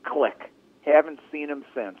shoes." Click. Haven't seen him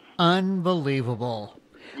since. Unbelievable.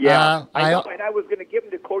 Yeah, I know, and I was going to give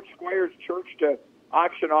them to Coach Squire's church to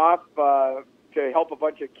auction off to help a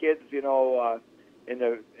bunch of kids,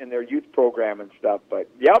 in their youth program and stuff. But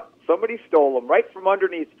yep, somebody stole them right from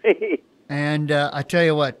underneath me. And I tell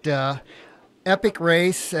you what, epic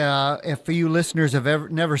race. If you listeners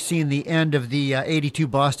have never seen the end of the 82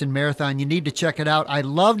 Boston Marathon, you need to check it out. I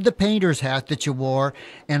loved the painter's hat that you wore,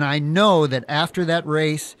 and I know that after that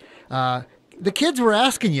race, the kids were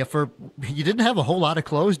asking you you didn't have a whole lot of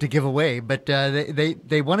clothes to give away, but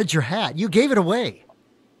they wanted your hat. You gave it away.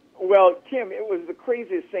 Well, Tim, it was the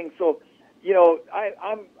craziest thing. So,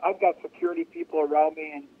 I've got security people around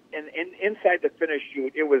me, and inside the finish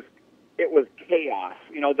chute, it was chaos.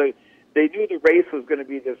 They knew the race was going to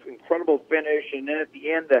be this incredible finish, and then at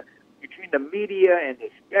the end, between the media and the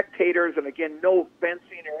spectators, and again, no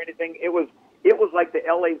fencing or anything, it was like the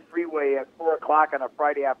LA freeway at 4:00 on a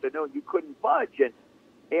Friday afternoon. You couldn't budge,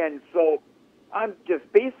 and so I'm just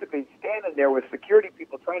basically standing there with security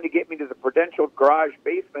people trying to get me to the Prudential garage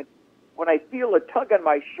basement when I feel a tug on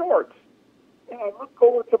my shorts. And I look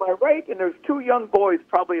over to my right, and there's 2 young boys,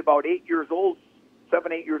 probably about 8 years old,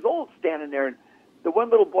 7, 8 years old, standing there. And the one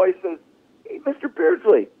little boy says, "Hey, Mr.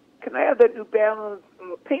 Beardsley, can I have that New Balance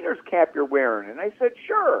painter's cap you're wearing?" And I said,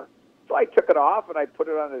 "Sure." So I took it off, and I put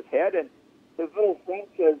it on his head, and his little friend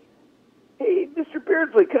says, "Hey, Mr.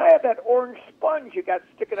 Beardsley, can I have that orange sponge you got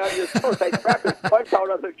sticking out of your shorts?" I grabbed the sponge out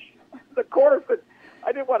of the course, and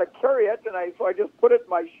I didn't want to carry it, so I just put it in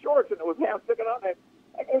my shorts, and it was half sticking out. And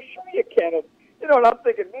I go, "Sure you can." And I'm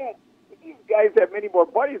thinking, man, if these guys have many more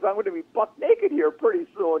buddies, I'm going to be buck naked here pretty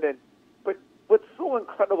soon. But what's so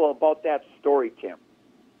incredible about that story, Tim,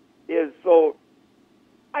 is so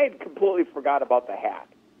I had completely forgot about the hat.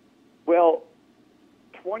 Well,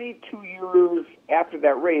 22 years after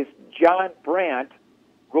that race, John Brandt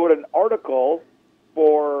wrote an article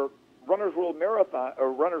for Runner's World Marathon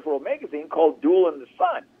or Runner's World Magazine called "Duel in the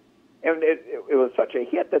Sun," and it was such a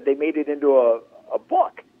hit that they made it into a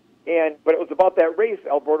book. But it was about that race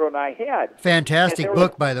Alberto and I had. Fantastic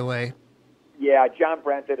book, by the way. Yeah, John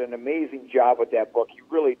Brandt did an amazing job with that book. He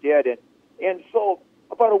really did. And so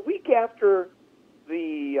about a week after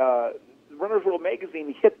the Runner's World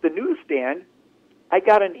Magazine hit the newsstand, I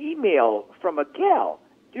got an email from a gal.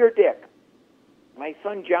 "Dear Dick, my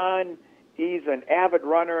son John, he's an avid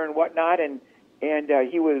runner and whatnot, and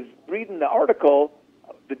he was reading the article,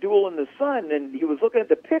 The Duel in the Sun, and he was looking at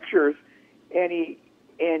the pictures, and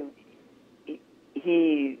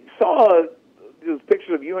he saw those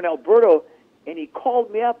pictures of you and Alberto, and he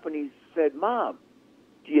called me up and he said, 'Mom,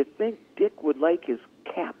 do you think Dick would like his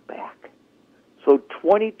cap back?'" So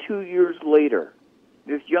 22 years later,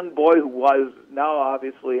 this young boy who was now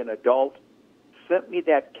obviously an adult sent me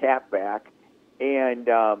that cap back, and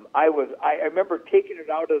I remember taking it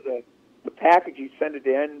out of the package he sent it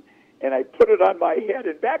in, and I put it on my head.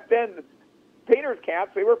 And back then, painter's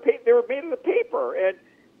caps, they were made of the paper, and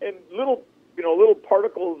little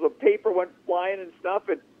particles of paper went flying and stuff,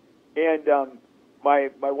 and my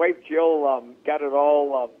wife Jill got it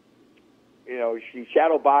all. She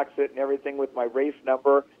shadow boxed it and everything with my race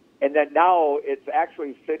number, and then now it's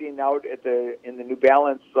actually sitting out in the New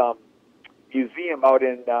Balance museum out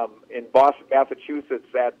in Boston,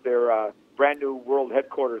 Massachusetts, at their brand new world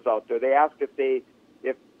headquarters out there. They asked if they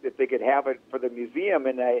could have it for the museum,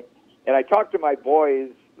 and I talked to my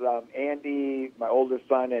boys, Andy, my oldest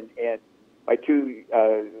son, and my two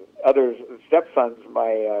other stepsons,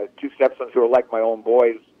 my two stepsons who are like my own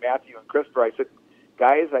boys, Matthew and Christopher. I said,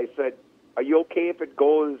 guys, I said, are you okay if it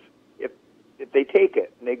goes, if they take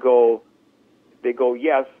it? And they go,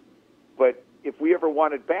 yes, but if we ever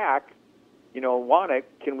want it back, want it,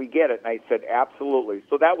 can we get it? And I said, absolutely.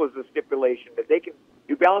 So that was the stipulation, that they can,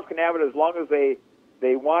 New Balance can have it as long as they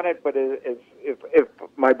want it, but if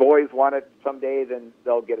my boys want it someday, then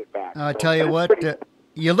they'll get it back. I'll tell you what,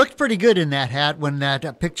 you looked pretty good in that hat when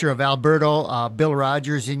that picture of Alberto, Bill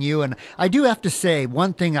Rogers and you. And I do have to say,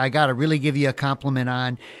 one thing I got to really give you a compliment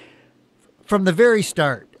on. From the very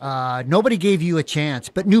start, nobody gave you a chance,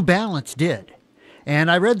 but New Balance did.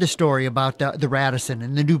 And I read the story about the Radisson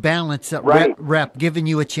and the New Balance rep giving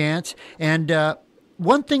you a chance. And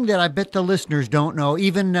one thing that I bet the listeners don't know,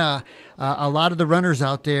 even a lot of the runners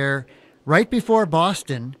out there, right before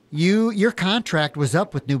Boston, your contract was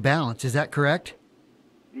up with New Balance. Is that correct?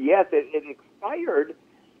 Yes, it expired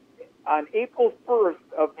on April 1st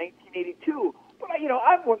of 1982. But,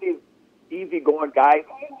 I'm one of these easygoing guys.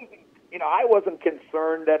 I wasn't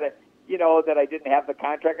concerned that I didn't have the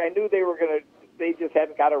contract. I knew they just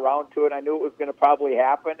hadn't got around to it. I knew it was going to probably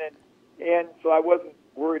happen, and so I wasn't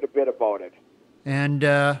worried a bit about it. And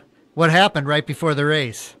what happened right before the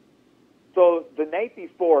race? So the night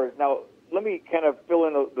before, now let me kind of fill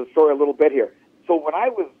in the story a little bit here. So when I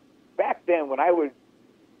was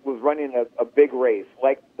running a big race,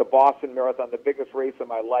 like the Boston Marathon, the biggest race of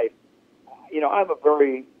my life, I'm a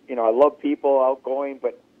very, I love people, outgoing,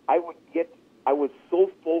 but I was so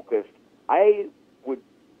focused, I would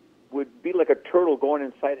be like a turtle going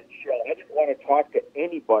inside its shell. I didn't want to talk to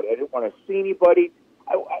anybody. I didn't want to see anybody.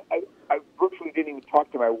 I virtually didn't even talk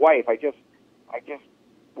to my wife. I just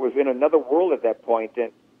was in another world at that point.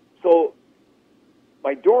 And so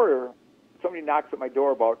somebody knocks at my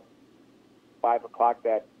door about 5 o'clock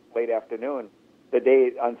that late afternoon, the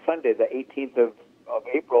day on Sunday, the 18th of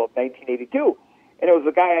April of 1982. And it was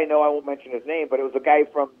a guy I know, I won't mention his name, but it was a guy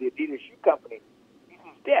from the Adidas shoe company. He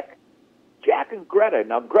says, Dick, Jack and Greta.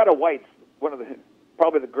 Now, Greta White's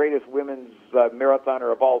probably the greatest women's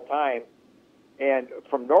marathoner of all time. And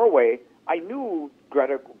from Norway, I knew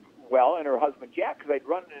Greta well and her husband Jack because I'd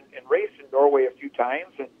run and raced in Norway a few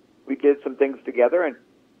times, and we did some things together.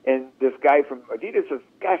 And this guy from Adidas says,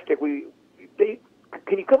 gosh, Dick,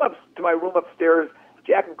 can you come up to my room upstairs?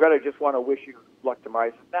 Jack and Greta just want to wish you luck tomorrow. I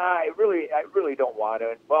said, nah, I really don't want to.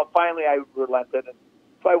 And, well, finally I relented, and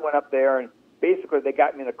so I went up there, and basically they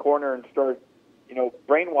got me in a corner and started,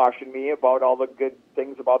 brainwashing me about all the good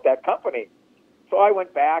things about that company. So I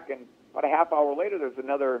went back, and about a half hour later, there's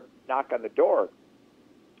another knock on the door,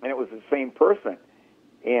 and it was the same person.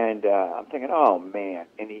 And I'm thinking, oh man!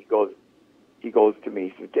 And he goes to me.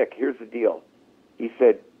 He says, Dick, here's the deal. He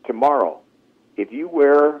said, tomorrow, if you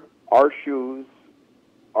wear our shoes,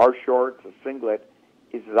 our shorts, a singlet,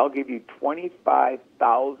 he says, I'll give you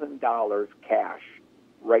 $25,000 cash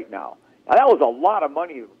right now. Now, that was a lot of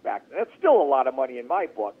money back then. That's still a lot of money in my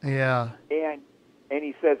book. Yeah. And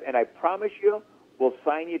he says, and I promise you, we'll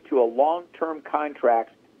sign you to a long-term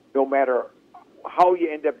contract no matter how you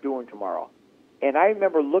end up doing tomorrow. And I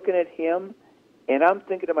remember looking at him, and I'm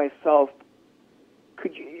thinking to myself,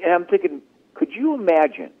 could you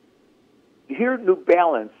imagine, here New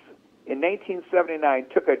Balance in 1979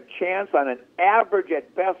 took a chance on an average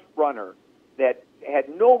at best runner that had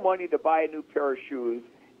no money to buy a new pair of shoes,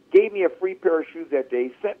 gave me a free pair of shoes that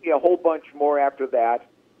day, sent me a whole bunch more after that,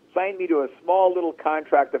 signed me to a small little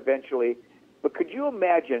contract eventually. But could you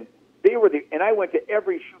imagine, and I went to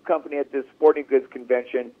every shoe company at this sporting goods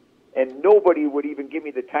convention, and nobody would even give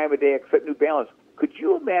me the time of day except New Balance. Could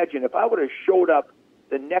you imagine if I would have showed up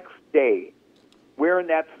the next day wearing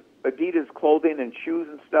that Adidas clothing and shoes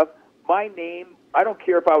and stuff, my name, I don't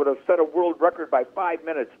care if I would have set a world record by 5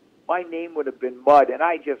 minutes, my name would have been mud. And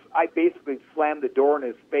I basically slammed the door in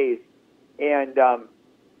his face. And,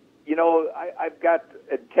 I've got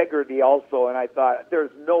integrity also, and I thought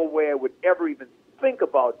there's no way I would ever even think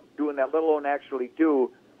about doing that, let alone actually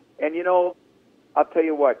do. And, I'll tell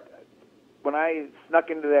you what, when I snuck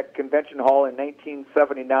into that convention hall in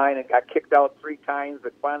 1979 and got kicked out 3 times,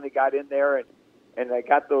 but finally got in there, and I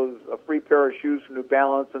got those a free pair of shoes from New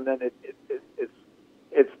Balance, and then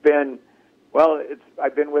it's been, well,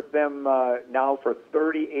 I've been with them now for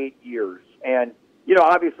 38 years, and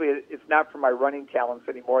obviously it's not for my running talents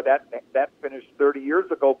anymore. That finished 30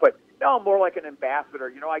 years ago, but now I'm more like an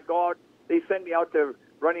ambassador. I go out, they send me out to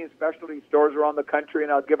running specialty stores around the country,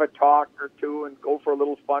 and I'll give a talk or two and go for a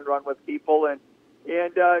little fun run with people, and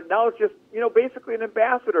now it's just basically an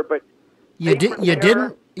ambassador. But you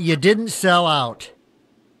didn't sell out.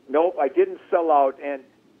 Nope, I didn't sell out, and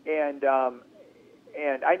and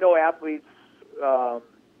I know athletes.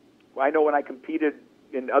 I know when I competed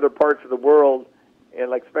in other parts of the world, and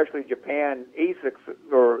like especially Japan, ASICS,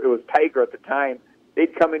 or it was Tiger at the time,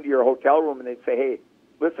 they'd come into your hotel room and they'd say, "Hey,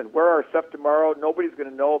 listen, wear our stuff tomorrow. Nobody's going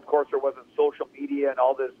to know." Of course, there wasn't social media and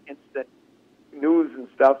all this instant news and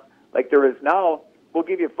stuff like there is now. We'll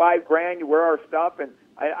give you $5,000. You wear our stuff, and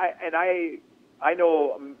I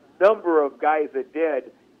know a number of guys that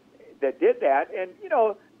did that, and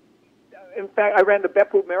in fact, I ran the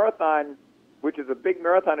Beppu Marathon, which is a big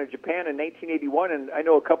marathon in Japan in 1981, and I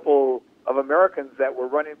know a couple of Americans that were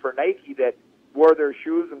running for Nike that wore their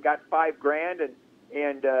shoes and got $5,000,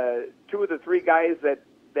 and two of the three guys that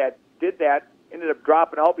did that ended up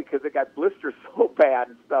dropping out because it got blisters so bad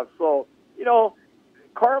and stuff. So,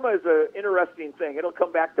 karma is an interesting thing. It'll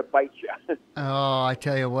come back to bite you. Oh, I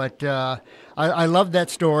tell you what, I love that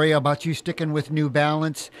story about you sticking with New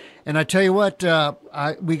Balance. And I tell you what,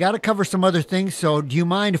 we got to cover some other things. So do you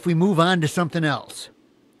mind if we move on to something else?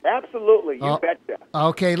 Absolutely. You betcha.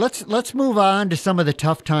 Okay, let's move on to some of the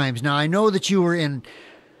tough times. Now, I know that you were in,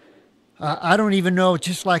 I don't even know,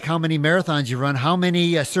 just like how many marathons you run, how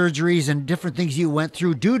many surgeries and different things you went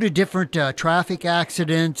through due to different traffic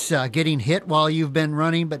accidents, getting hit while you've been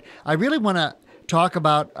running. But I really want to talk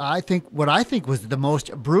about, what I think was the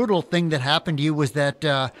most brutal thing that happened to you was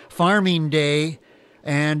that farming day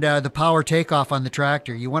and the power takeoff on the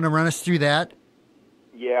tractor. You want to run us through that?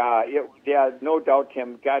 Yeah, no doubt,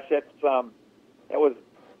 Tim. Gosh, that was,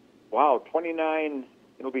 wow, 29.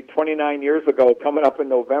 It'll be 29 years ago, coming up in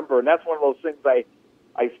November, and that's one of those things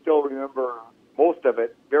I still remember most of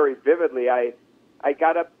it very vividly. I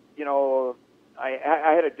got up,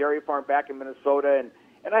 I had a dairy farm back in Minnesota,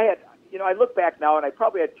 and I had, I look back now, and I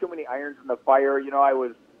probably had too many irons in the fire. I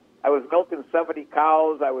was milking 70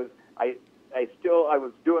 cows. I was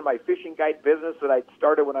doing my fishing guide business that I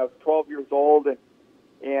started when I was 12 years old,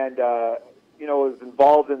 and was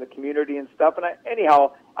involved in the community and stuff. And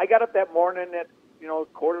I got up that morning at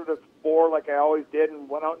 3:45, like I always did, and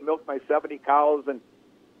went out and milked my 70 cows, and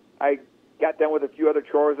I got done with a few other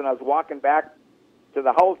chores, and I was walking back to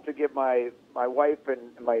the house to give my wife and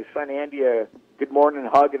my son Andy a good morning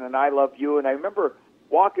hug and an I love you. And I remember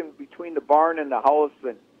walking between the barn and the house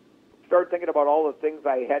and started thinking about all the things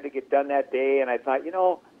I had to get done that day, and I thought,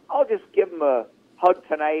 I'll just give him a hug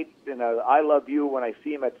tonight and a I love you when I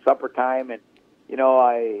see him at supper time. And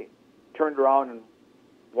I turned around and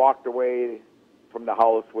walked away from the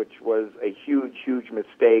house, which was a huge, huge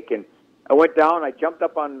mistake. And I went down, I jumped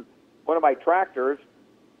up on one of my tractors,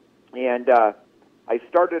 and I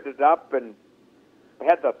started it up and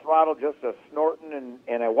had the throttle just a snorting,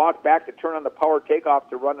 and I walked back to turn on the power takeoff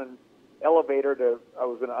to run an elevator I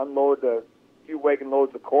was going to unload a few wagon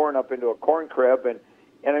loads of corn up into a corn crib, and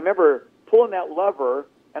I remember pulling that lever,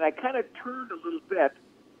 and I kind of turned a little bit,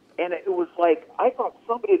 and it was like I thought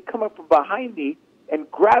somebody had come up from behind me and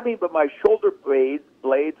grabbed me by my shoulder blades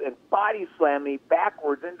and body slammed me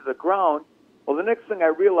backwards into the ground. Well, the next thing I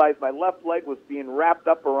realized, my left leg was being wrapped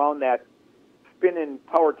up around that spinning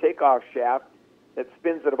power takeoff shaft that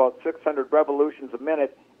spins at about 600 revolutions a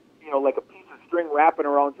minute, like a piece of string wrapping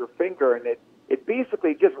around your finger, and it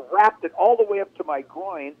basically just wrapped it all the way up to my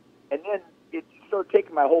groin, and then it started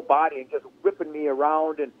taking my whole body and just whipping me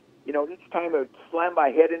around, and each time it would slam my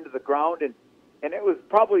head into the ground, and it was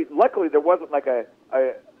probably, luckily there wasn't like a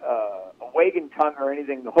wagon tongue or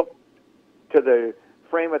anything hooked to the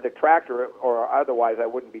frame of the tractor, or otherwise I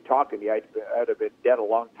wouldn't be talking to you. I'd have been dead a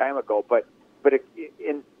long time ago. But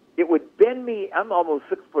it would bend me. I'm almost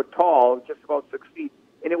 6 foot tall, just about 6 feet,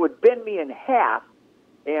 and it would bend me in half.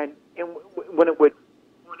 And when it would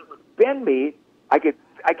bend me, I could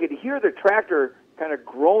hear the tractor kind of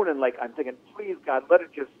groaning, like I'm thinking, please God, let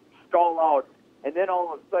it just stall out. And then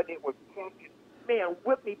all of a sudden it would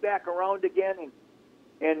whip me back around again,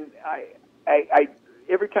 and I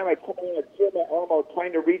every time I pulled my arm out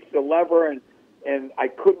trying to reach the lever, and I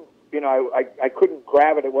couldn't, I couldn't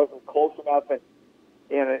grab it. It wasn't close enough,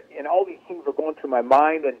 and all these things were going through my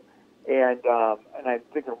mind, and I'm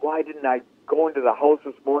thinking, why didn't I go into the house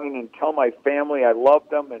this morning and tell my family I loved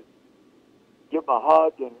them and give them a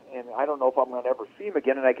hug, and I don't know if I'm going to ever see them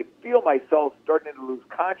again. And I could feel myself starting to lose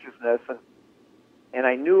consciousness, and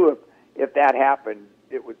I knew if that happened,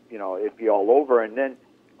 it would, it'd be all over. And then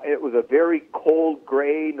it was a very cold,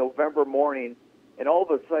 gray November morning, and all of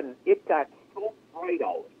a sudden it got so bright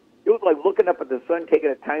out. It was like looking up at the sun, taking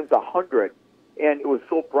it times 100, and it was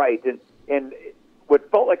so bright. And what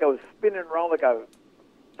felt like I was spinning around like a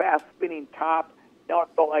fast spinning top, now it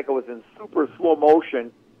felt like I was in super slow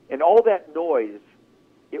motion. And all that noise,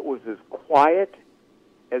 it was as quiet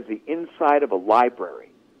as the inside of a library.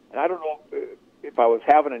 and I don't know if I was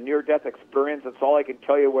having a near-death experience. That's all I can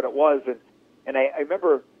tell you what it was. And I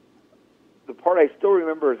remember, the part I still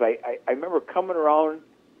remember is I remember coming around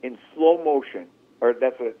in slow motion, or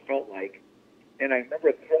that's what it felt like. And I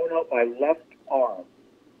remember throwing out my left arm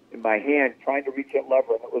in my hand, trying to reach that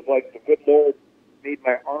lever. And it was like the good Lord made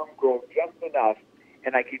my arm grow just enough,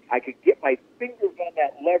 and I could get my fingers on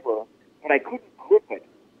that lever, but I couldn't grip it.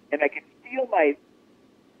 And I could feel my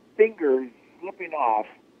fingers slipping off,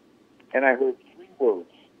 and I heard 3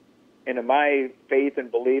 words. And in my faith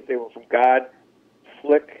and belief, they were from God: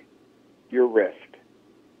 flick your wrist,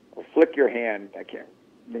 or flick your hand. I can't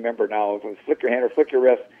remember now if it was flick your hand or flick your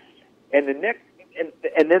wrist. And the next,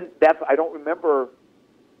 and then I don't remember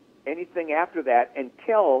anything after that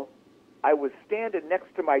until I was standing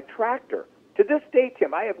next to my tractor. To this day,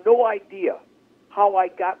 Tim, I have no idea how I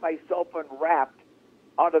got myself unwrapped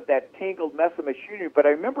out of that tangled mess of machinery, but I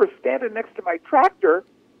remember standing next to my tractor,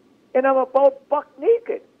 and I'm about buck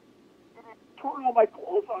naked. And I torn all my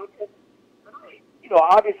clothes off. And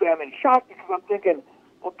obviously I'm in shock because I'm thinking,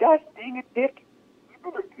 well, gosh dang it, Dick,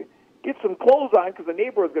 you better get some clothes on because the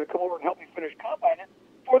neighbor is going to come over and help me finish combining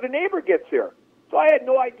before the neighbor gets here. So I had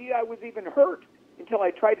no idea I was even hurt until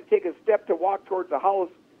I tried to take a step to walk towards the house,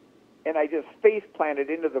 and I just face planted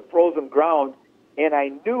into the frozen ground, and I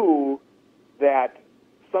knew that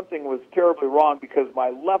something was terribly wrong because my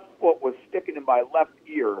left foot was sticking in my left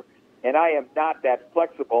ear, and I am not that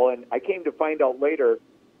flexible. And I came to find out later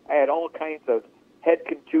I had all kinds of head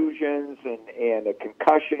contusions and a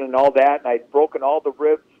concussion and all that, and I'd broken all the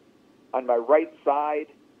ribs on my right side,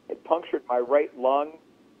 had punctured my right lung,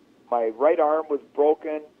 my right arm was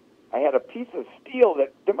broken. I had a piece of steel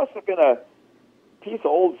there must have been a piece of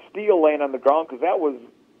old steel laying on the ground because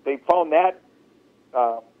they found that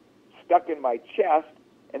stuck in my chest,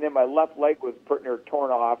 and then my left leg was pretty near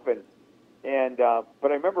torn off, but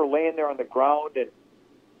I remember laying there on the ground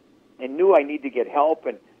and knew I needed to get help,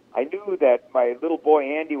 and I knew that my little boy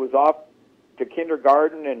Andy was off to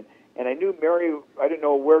kindergarten, and I knew Mary, I didn't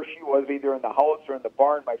know where she was, either in the house or in the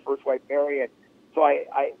barn, my first wife Mary, and so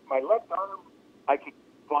my left arm I could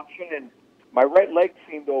function, and my right leg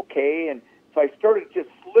seemed okay, and so I started just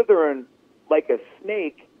slithering like a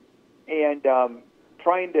snake and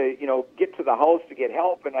trying to, get to the house to get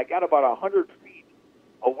help, and I got about 100 feet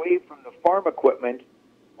away from the farm equipment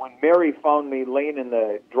when Mary found me laying in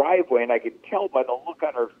the driveway, and I could tell by the look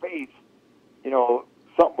on her face,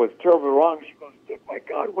 something was terribly wrong. She goes, Dick, my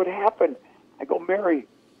God, what happened? I go, Mary,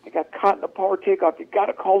 I got caught in a power takeoff. You got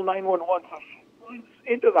to call 911. So she runs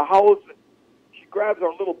into the house, and she grabs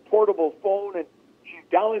our little portable phone, and she's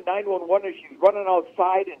dialing 911 as she's running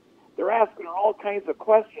outside, and they're asking her all kinds of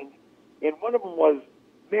questions. And one of them was,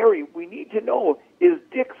 Mary, we need to know, is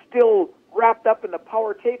Dick still wrapped up in the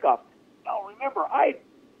power takeoff? Now, remember, I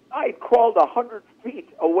crawled 100 feet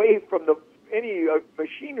away from any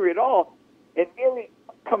machinery at all, and Mary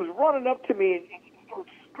comes running up to me and she starts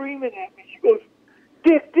screaming at me. She goes,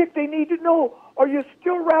 Dick, they need to know, are you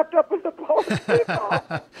still wrapped up in the power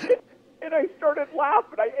takeoff? And I started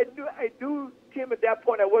laughing. I knew, Tim, at that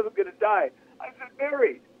point I wasn't going to die. I said,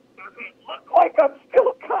 Mary, does it look like I'm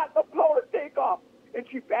still caught in the power takeoff? And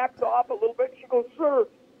she backs off a little bit. She goes, sir,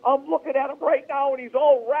 I'm looking at him right now, and he's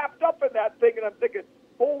all wrapped up in that thing. And I'm thinking,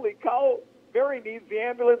 holy cow, Mary needs the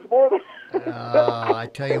ambulance more than... I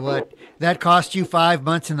tell you what, that cost you 5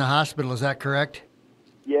 months in the hospital. Is that correct?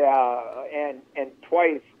 Yeah, and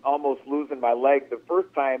twice almost losing my leg. The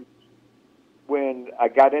first time when I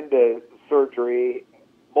got into surgery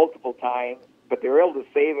multiple times, but they were able to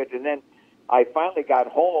save it. And then I finally got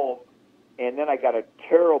home, and then I got a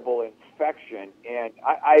terrible infection. And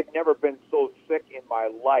I've never been so sick in my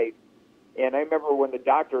life. And I remember when the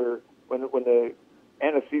doctor, when the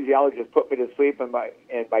anesthesiologist put me to sleep, and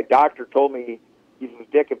my doctor told me, he says,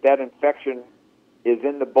 Dick, if that infection is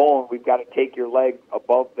in the bone, we've got to take your leg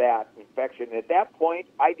above that infection. And at that point,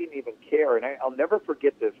 I didn't even care. And I'll never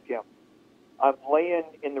forget this, Tim. I'm laying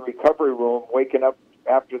in the recovery room, waking up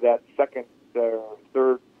after that second,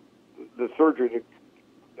 third, the surgery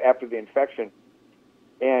after the infection,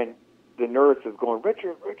 and the nurse is going,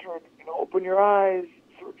 Richard, open your eyes.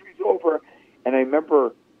 Surgery's over. And I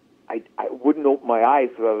remember I wouldn't open my eyes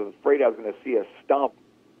because I was afraid I was going to see a stump.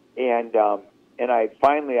 And I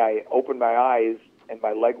finally opened my eyes, and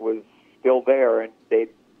my leg was still there, and they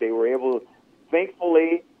were able to,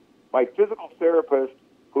 thankfully, my physical therapist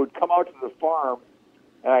who had come out to the farm,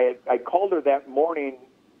 and I called her that morning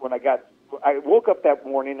when I woke up that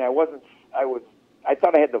morning, and I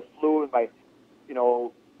thought I had the flu, and by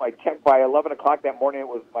 11 o'clock that morning,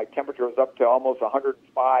 my temperature was up to almost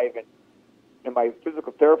 105, and and my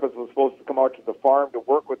physical therapist was supposed to come out to the farm to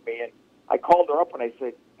work with me, and I called her up and I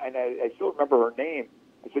said, and I still remember her name.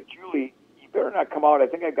 I said, Julie, you better not come out. I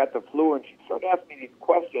think I got the flu. And she started asking me these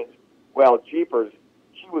questions. Well, jeepers,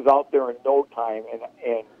 she was out there in no time, and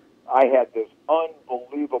I had this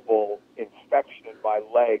unbelievable infection in my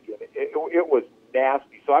leg, and it was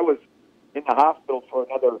nasty. So I was in the hospital for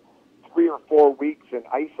another 3 or 4 weeks in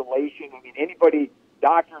isolation. I mean, anybody,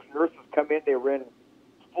 doctors, nurses come in, they were in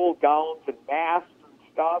full gowns and masks and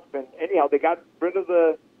stuff. And anyhow, they got rid of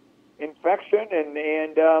the infection, and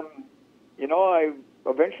I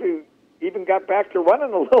eventually even got back to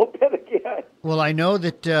running a little bit again. Well, I know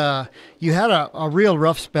that you had a real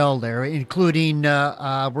rough spell there, including,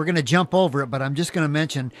 we're going to jump over it, but I'm just going to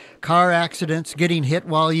mention car accidents, getting hit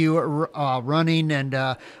while you were running, and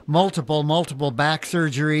multiple back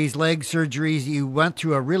surgeries, leg surgeries. You went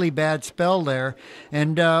through a really bad spell there.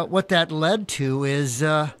 And what that led to is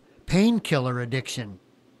painkiller addiction.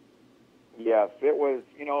 Yes, it was,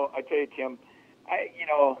 I tell you, Tim,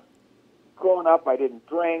 growing up, I didn't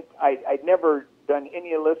drink. I'd never done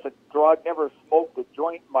any illicit drug, never smoked a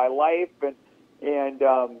joint in my life, and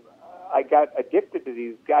I got addicted to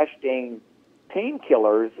these gosh dang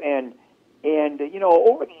painkillers. And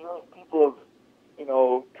over the years, people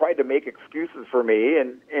have, tried to make excuses for me,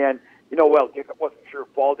 and well, it wasn't your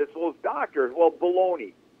fault. It's those doctors. Well,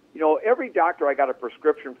 baloney. Every doctor I got a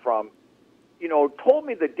prescription from, told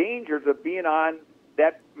me the dangers of being on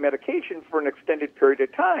that medication for an extended period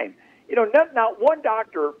of time. Not one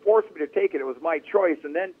doctor forced me to take it. It was my choice.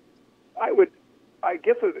 And then I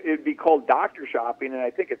guess it'd be called doctor shopping, and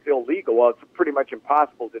I think it's illegal. Well, it's pretty much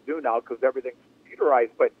impossible to do now because everything's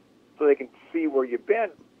computerized, but so they can see where you've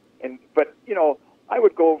been. But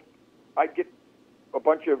I'd get a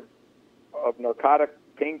bunch of narcotic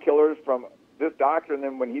painkillers from this doctor, and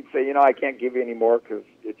then when he'd say, I can't give you any more because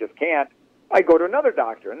you just can't, I'd go to another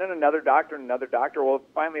doctor, and then another doctor, and another doctor. Well,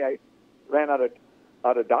 finally I ran out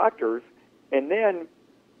of doctors, and then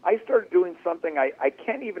I started doing something I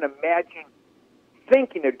can't even imagine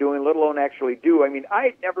thinking of doing, let alone actually do. I mean, I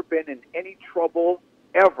had never been in any trouble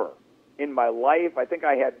ever in my life. I think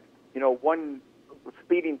I had, one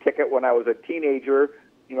speeding ticket when I was a teenager,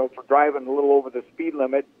 for driving a little over the speed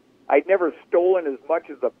limit. I'd never stolen as much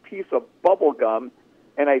as a piece of bubble gum,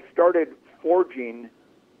 and I started forging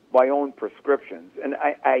my own prescriptions. And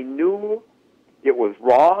I knew it was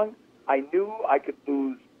wrong. I knew I could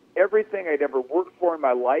lose everything I'd ever worked for in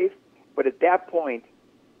my life, but at that point,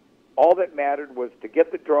 all that mattered was to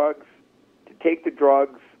get the drugs, to take the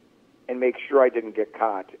drugs, and make sure I didn't get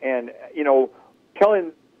caught. And,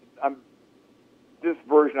 this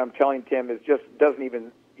version I'm telling Tim is just doesn't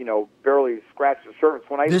even, barely scratch the surface.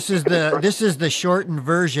 When this is the shortened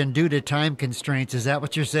version due to time constraints. Is that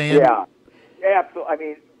what you're saying? Yeah, absolutely. I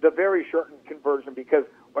mean, the very shortened conversion, because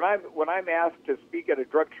when I'm asked to speak at a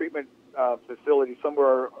drug treatment facility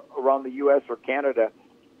somewhere around the U.S. or Canada,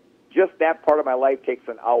 just that part of my life takes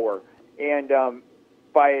an hour. And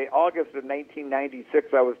by August of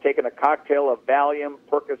 1996, I was taking a cocktail of Valium,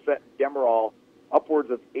 Percocet, and Demerol, upwards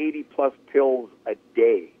of 80-plus pills a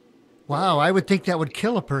day. Wow, I would think that would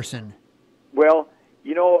kill a person. Well,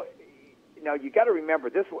 now you got to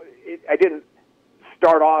remember, I didn't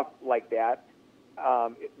start off like that.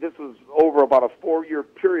 This was over about a 4-year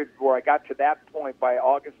period where I got to that point by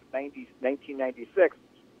August of 1996.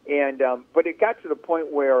 And but it got to the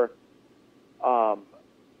point where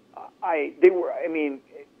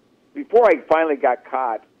before I finally got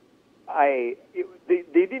caught, they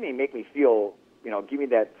didn't even make me feel, give me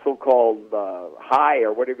that so-called high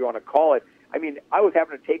or whatever you want to call it. I mean, I was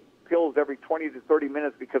having to take pills every 20 to 30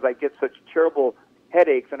 minutes because I get such terrible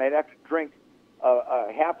headaches, and I'd have to drink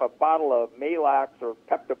half a bottle of Maalox or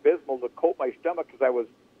Pepto-Bismol to coat my stomach because I was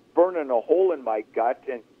burning a hole in my gut.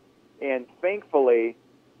 And thankfully,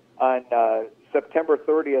 on September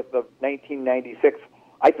 30th of 1996,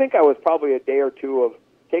 I think I was probably a day or two of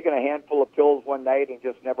taking a handful of pills one night and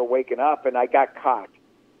just never waking up, and I got caught.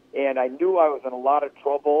 And I knew I was in a lot of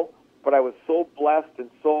trouble, but I was so blessed and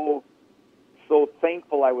so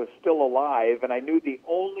thankful I was still alive, and I knew the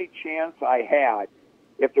only chance I had,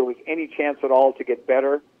 if there was any chance at all to get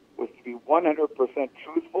better, was to be 100%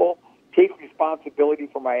 truthful, take responsibility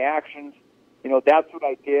for my actions. That's what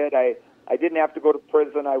I did. I didn't have to go to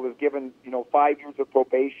prison. I was given, 5 years of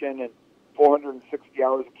probation and 460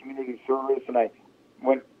 hours of community service, and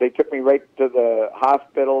they took me right to the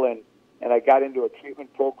hospital, and I got into a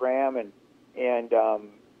treatment program, and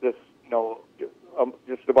this,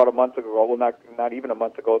 just about a month ago, well, not even a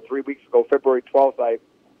month ago, 3 weeks ago, February 12th, I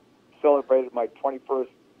celebrated my 21st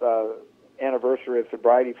anniversary of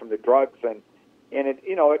sobriety from the drugs, and and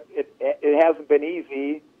it hasn't been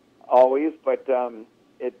easy always, but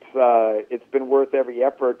it's been worth every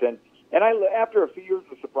effort. And after a few years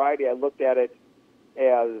of sobriety, I looked at it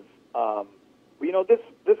as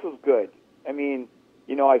this is good. I mean,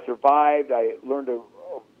 I survived. I learned a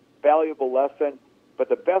valuable lesson. But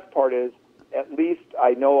the best part is, at least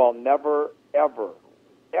I know I'll never, ever,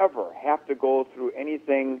 ever have to go through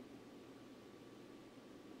anything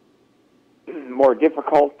more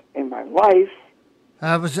difficult in my life.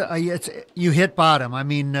 You hit bottom. I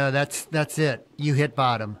mean, that's it. You hit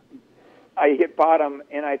bottom. I hit bottom,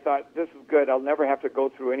 and I thought, this is good. I'll never have to go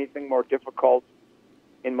through anything more difficult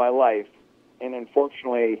in my life. And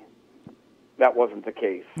unfortunately, that wasn't the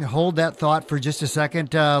case. Hold that thought for just a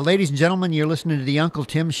second. Ladies and gentlemen, you're listening to the Uncle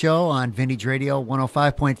Tim Show on Vintage Radio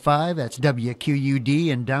 105.5. That's WQUD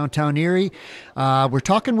in downtown Erie. We're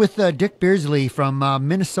talking with Dick Beardsley from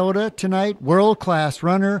Minnesota tonight, world-class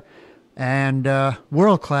runner and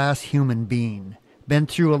world-class human being. Been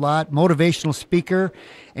through a lot, motivational speaker.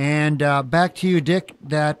 And back to you, Dick,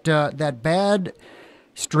 that bad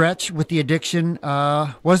stretch with the addiction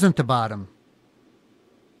wasn't the bottom.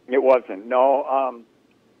 It wasn't. No,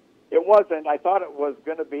 it wasn't. I thought it was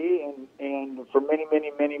going to be, and for many,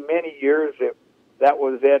 many, many, many years, that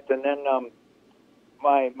was it. And then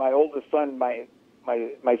my oldest son, my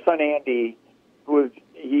son Andy,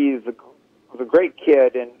 he's a great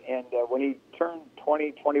kid, and when he turned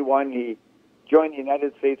 21, he joined the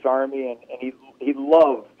United States Army, and he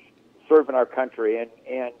loved serving our country, and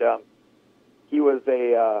he was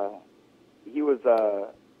a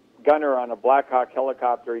gunner on a Black Hawk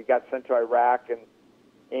helicopter. He got sent to Iraq,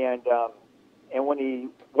 and when he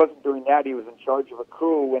wasn't doing that, he was in charge of a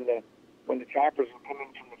crew. When the choppers were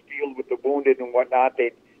coming from the field with the wounded and whatnot,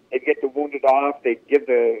 they'd get the wounded off. They'd give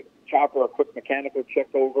the chopper a quick mechanical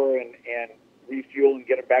check over and refuel and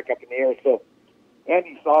get it back up in the air. So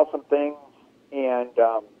Andy saw some things and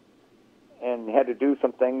had to do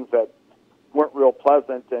some things that weren't real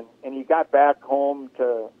pleasant, and he got back home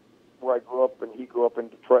to where I grew up, and he grew up in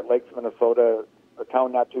Detroit Lakes, Minnesota, a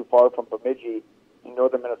town not too far from Bemidji in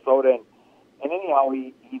northern Minnesota. And anyhow,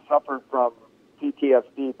 he suffered from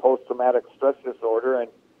PTSD, post-traumatic stress disorder, and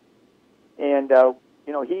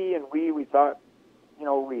he and we thought,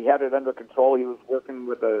 we had it under control. He was working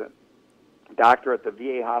with a doctor at the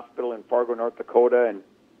VA hospital in Fargo, North Dakota,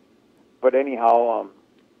 but anyhow,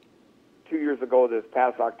 2 years ago, this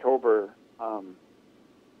past October,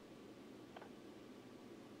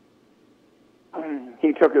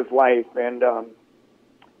 he took his life, and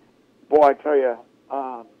boy, I tell you,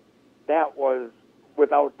 that was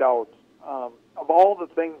without doubt, of all the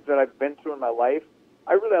things that I've been through in my life,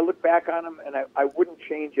 I look back on them, and I wouldn't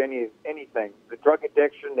change anything. The drug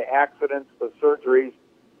addiction, the accidents, the surgeries,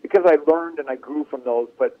 because I learned and I grew from those.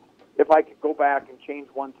 But if I could go back and change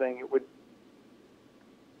one thing, it would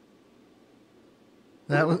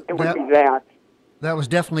be that. That was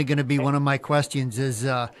definitely going to be one of my questions, is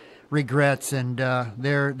regrets, and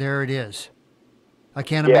there it is. I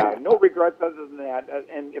can't imagine. Yeah, no regrets other than that.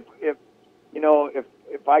 And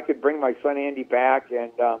if I could bring my son Andy back,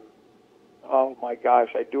 and oh my gosh,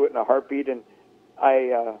 I'd do it in a heartbeat. And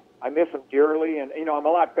I miss him dearly, and I'm a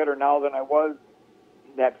lot better now than I was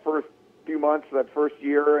that first few months, that first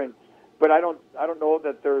year. But I don't know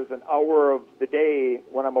that there's an hour of the day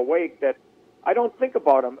when I'm awake that I don't think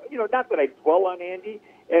about him. Not that I dwell on Andy,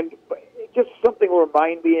 but just something will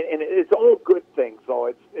remind me, and it's all good things. So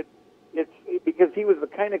it's because he was the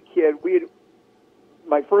kind of kid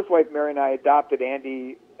my first wife Mary and I adopted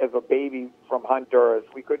Andy as a baby from Honduras.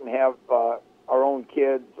 We couldn't have our own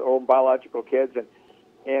kids, our own biological kids,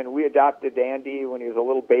 and we adopted Andy when he was a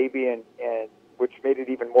little baby, and which made it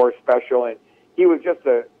even more special. And he was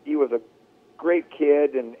a great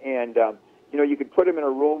kid, and you could put him in a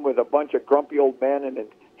room with a bunch of grumpy old men, and in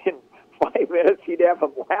 5 minutes he'd have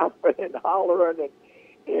them laughing and hollering,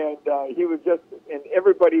 and he was just, and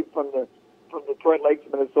everybody from Detroit Lakes,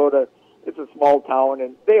 Minnesota, it's a small town,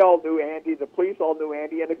 and they all knew Andy. The police all knew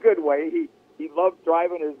Andy in a good way. He loved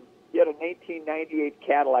driving he had a 1998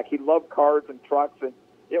 Cadillac. He loved cars and trucks, and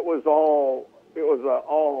it was all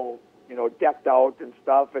decked out and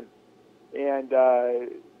stuff, and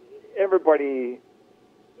everybody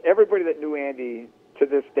that knew Andy to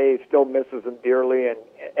this day still misses him dearly, and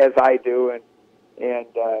as I do, and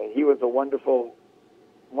he was a wonderful,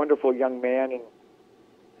 wonderful young man, and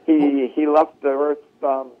he left the earth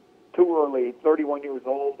too early, 31 years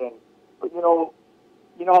old, but you know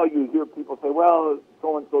how you hear people say, well,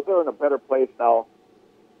 so and so, they're in a better place now,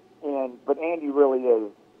 but Andy really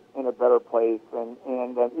is in a better place, and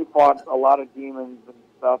he fought a lot of demons and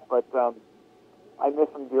stuff, but I miss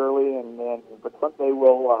him dearly, but someday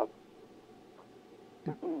we'll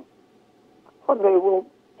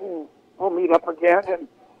meet up again, and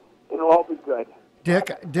it'll all be good.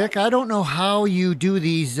 Dick, I don't know how you do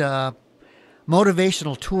these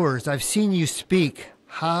motivational tours. I've seen you speak.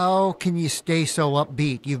 How can you stay so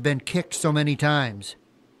upbeat? You've been kicked so many times.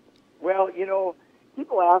 Well,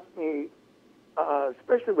 people ask me,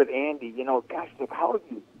 especially with Andy, gosh, Dick, how do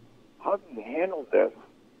you handle this?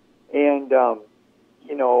 And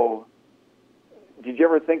did you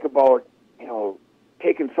ever think about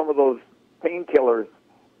taking some of those painkillers?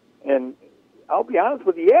 And I'll be honest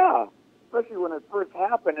with you, yeah, especially when it first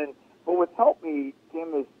happened. But what's helped me,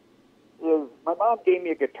 Tim, is my mom gave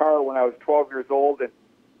me a guitar when I was 12 years old,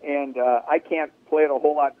 and I can't play it a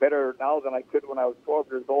whole lot better now than I could when I was 12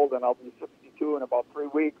 years old, and I'll be 62 in about 3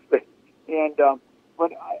 weeks. But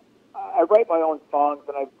I write my own songs,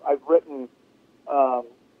 and I've written a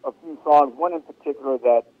few songs. One in particular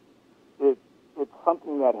that it's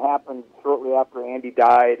something that happened shortly after Andy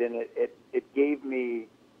died, and it gave me,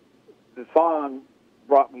 the song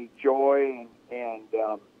brought me joy, and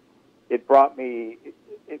it brought me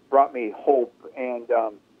hope, and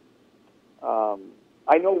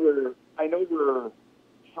I know we're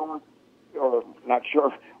short, or not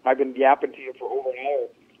sure. I've been yapping to you for over an hour.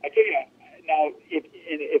 I tell you now,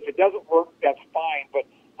 if it doesn't work, that's fine. But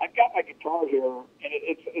I've got my guitar here, and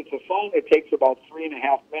it's a song that takes about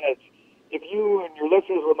 3.5 minutes. If you and your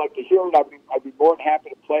listeners would like to hear it, I'd be more than happy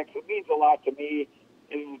to play it, 'cause it means a lot to me,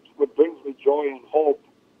 and it's what brings me joy and hope.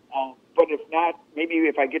 But if not, maybe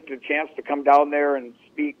if I get the chance to come down there and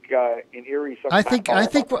speak in Erie sometime.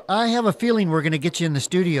 I have a feeling we're going to get you in the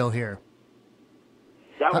studio here.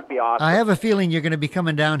 That would be awesome. I have a feeling you're going to be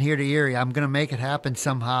coming down here to Erie. I'm going to make it happen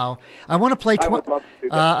somehow. I want to play.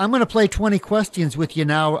 I'm going to play 20 questions with you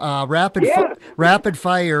now. Rapid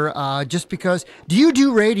fire. Just because. Do you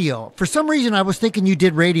do radio? For some reason, I was thinking you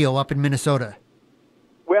did radio up in Minnesota.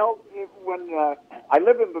 Well, when I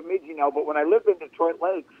live in Bemidji now, but when I lived in Detroit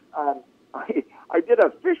Lakes, I did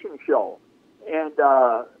a fishing show, and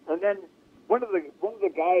then one of the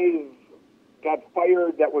guys got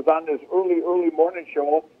fired that was on this early morning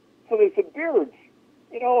show. So they said, Beards,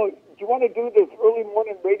 do you want to do this early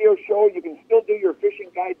morning radio show? You can still do your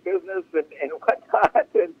fishing guide business and whatnot.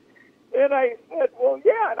 And I said, well,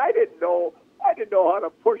 yeah. And I didn't know how to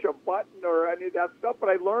push a button or any of that stuff, but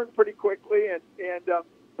I learned pretty quickly.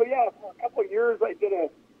 So yeah, for a couple of years I did a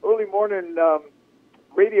early morning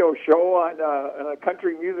radio show on a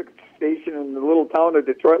country music station in the little town of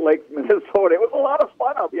Detroit Lakes, Minnesota. It was a lot of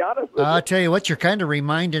fun, I'll be honest with you. I'll tell you what, you're kind of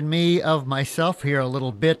reminding me of myself here a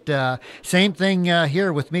little bit. Same thing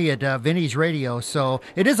here with me at Vinny's Radio, so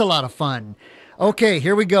it is a lot of fun. Okay,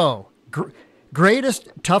 here we go. Greatest,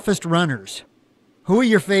 toughest runners. Who are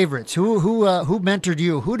your favorites? Who mentored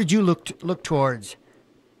you? Who did you look towards?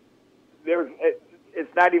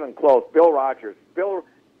 It's not even close. Bill Rogers. Bill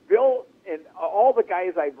and all the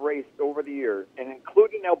guys I've raced over the years, and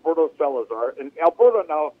including Alberto Salazar. And Alberto,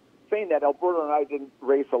 now, saying that, Alberto and I didn't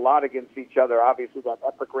race a lot against each other. Obviously, that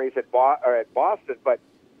epic race at Boston, but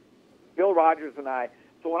Bill Rogers and I.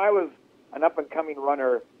 So when I was an up-and-coming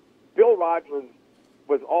runner, Bill Rogers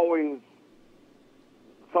was always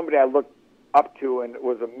somebody I looked up to and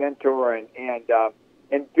was a mentor.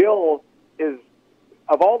 And Bill is,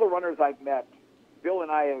 of all the runners I've met, Bill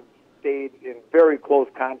and I have stayed in very close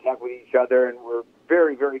contact with each other, and we're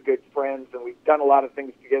very, very good friends, and we've done a lot of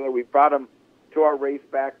things together. We've brought him to our race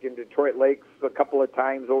back in Detroit Lakes a couple of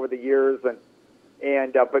times over the years, but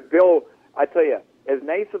Bill, I tell you, as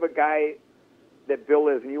nice of a guy that Bill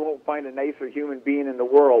is, and you won't find a nicer human being in the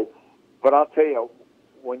world, but I'll tell you,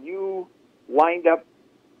 when you lined up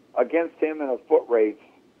against him in a foot race,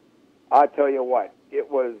 I'll tell you what,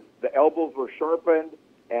 the elbows were sharpened,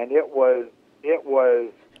 and it was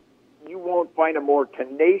you won't find a more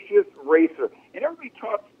tenacious racer. And everybody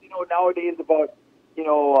talks, nowadays about,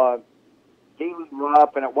 Galen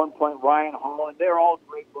Rupp and at one point Ryan Holland. They're all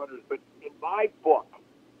great runners. But in my book,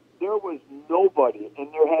 there was nobody,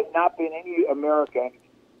 and there has not been any American,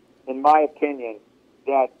 in my opinion,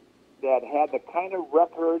 that had the kind of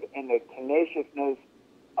record and the tenaciousness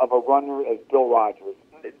of a runner as Bill Rogers.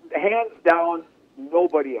 Hands down,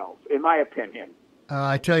 nobody else, in my opinion.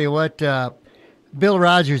 I tell you what, Bill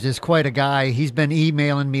Rogers is quite a guy. He's been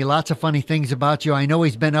emailing me lots of funny things about you. I know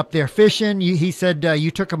he's been up there fishing. He said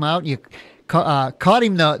you took him out and you caught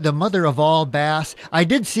him the mother of all bass. I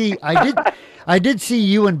I did see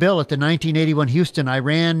you and Bill at the 1981 Houston. I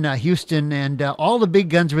ran Houston, and all the big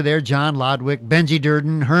guns were there. John Lodwick, Benji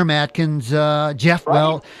Durden, Herm Atkins, Jeff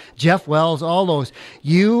Wells, all those.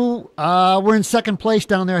 You were in second place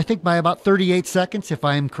down there, I think, by about 38 seconds, if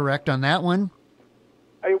I'm correct on that one.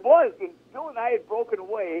 I was, and Bill and I had broken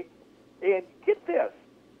away, and get this.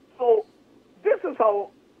 So this is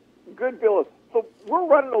how good Bill is. So we're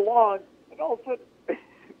running along, and all of a sudden,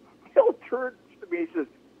 Bill turns to me and says,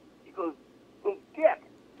 Dick,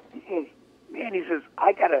 he says, man, he says,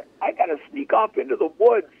 I gotta sneak off into the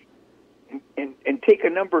woods and take a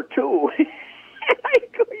number 2.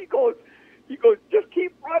 He goes, just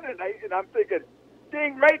keep running. And I'm thinking,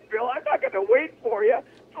 dang right, Bill, I'm not gonna wait for you.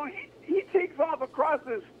 So he takes off across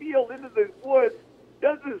this field into the woods,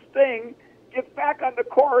 does his thing, gets back on the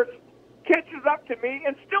course, catches up to me,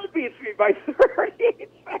 and still beats me by 38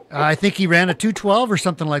 seconds. I think he ran a 2:12 or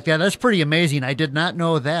something like that. That's pretty amazing. I did not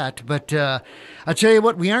know that. But I'll tell you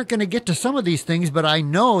what, we aren't going to get to some of these things, but I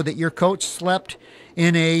know that your coach slept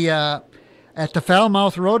in at the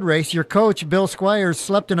Falmouth Road Race, your coach, Bill Squires,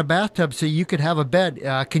 slept in a bathtub so you could have a bed.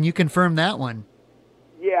 Can you confirm that one?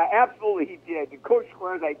 Yeah, absolutely he did. And Coach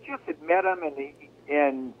Squires, I just had met him,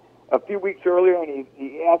 and a few weeks earlier, and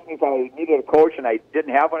he asked me if I needed a coach, and I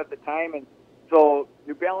didn't have one at the time. And so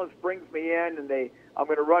New Balance brings me in, and I'm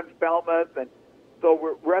going to run Falmouth, and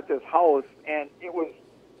so we're at this house, and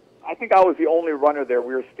I think I was the only runner there.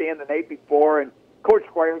 We were staying the night before, and Coach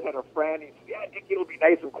Squires had a friend. He said, yeah, I think it'll be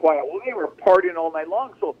nice and quiet. Well, they were partying all night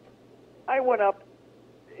long, so I went up,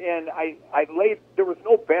 and I laid. There was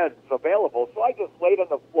no beds available, so I just laid on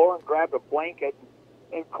the floor and grabbed a blanket,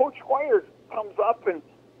 and Coach Squires comes up, and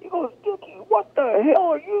he goes, Dickie, what the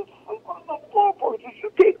hell are you sleeping on the floor for? He says,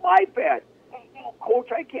 you take my bed. I said, no, Coach,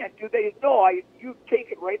 I can't do that. He said, no, you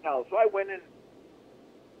take it right now. So I went in,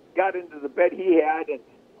 got into the bed he had, and,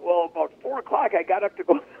 well, about 4 o'clock, I got up to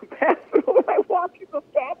go to the bathroom, and I walked in the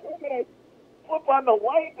bathroom, and I flip on the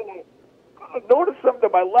light, and I notice something to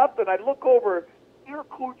my left, and I look over, there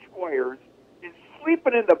Coach Squires is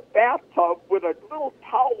sleeping in the bathtub with a little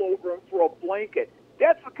towel over him for a blanket.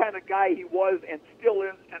 That's the kind of guy he was and still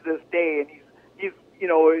is to this day, and he's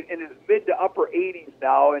in his mid to upper 80s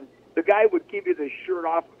now, and the guy would give you the shirt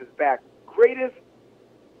off of his back. Greatest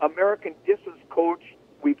American distance coach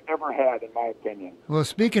we've ever had, in my opinion. Well,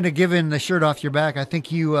 speaking of giving the shirt off your back, I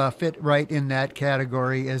think you fit right in that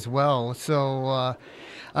category as well. So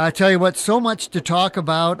I tell you what, so much to talk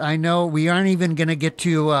about. I know we aren't even going to get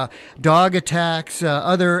to dog attacks,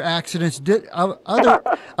 other accidents,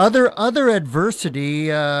 other adversity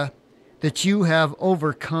that you have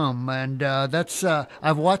overcome, and that's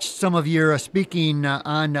I've watched some of your speaking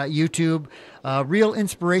on YouTube. Real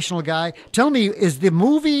inspirational guy. Tell me, is the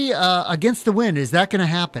movie Against the Wind, is that going to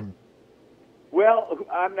happen? Well,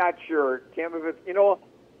 I'm not sure, Tim. If it's,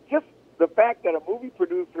 just the fact that a movie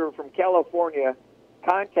producer from California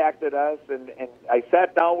contacted us, and I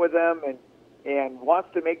sat down with them and wants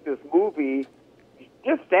to make this movie,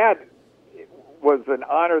 just that was an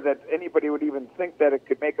honor that anybody would even think that it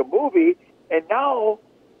could make a movie. And now,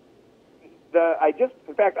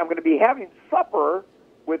 in fact, I'm going to be having supper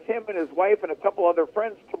with him and his wife and a couple other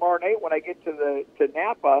friends tomorrow night when I get to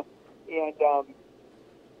Napa, and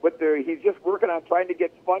he's just working on trying to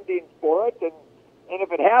get funding for it, and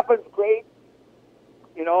if it happens, great.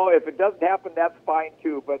 If it doesn't happen, that's fine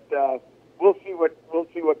too. But we'll see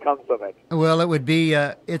what comes of it. Well, it would be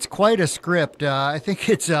it's quite a script. I think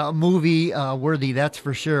it's movie worthy, that's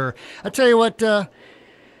for sure. I tell you what,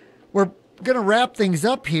 we're going to wrap things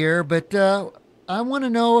up here, but I want to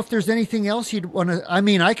know if there's anything else you'd want to. I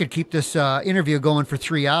mean, I could keep this interview going for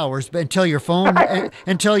 3 hours, but until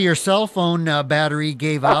your cell phone battery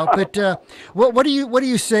gave out. But what do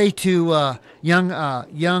you say to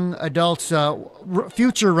young adults,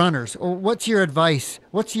 future runners? What's your advice?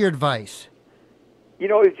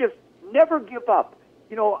 It's just never give up.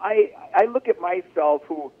 I look at myself,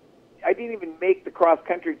 who I didn't even make the cross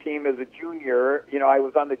country team as a junior. I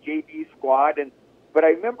was on the JV squad, but I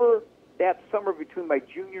remember that summer between my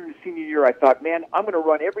junior and senior year, I thought, man, I'm going to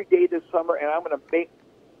run every day this summer, and I'm going to make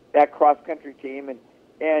that cross-country team.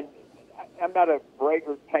 And I'm not a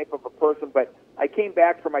bragger type of a person, but I came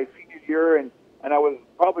back for my senior year, and I was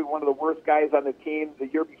probably one of the worst guys on the team the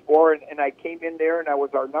year before, and I came in there, and I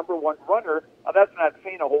was our number one runner. Now, that's not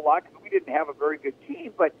saying a whole lot because we didn't have a very good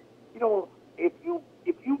team, but, if you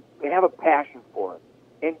have a passion for it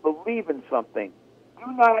and believe in something,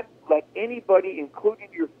 do not let anybody,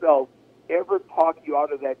 including yourself, ever talk you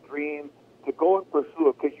out of that dream to go and pursue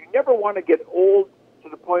it, because you never want to get old to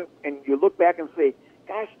the point and you look back and say,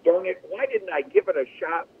 gosh darn it, why didn't I give it a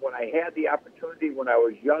shot when I had the opportunity when I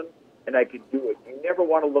was young? and I could do it. You never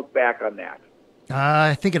want to look back on that.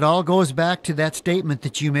 I think it all goes back to that statement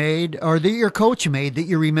that you made, or that your coach made, that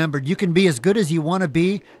you remembered. You can be as good as you want to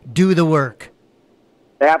be. Do the work.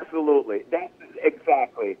 Absolutely. That's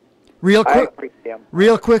exactly. Real I quick, agree, Tim.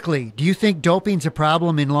 real quickly, do you think doping's a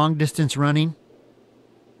problem in long distance running?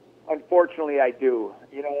 Unfortunately, I do.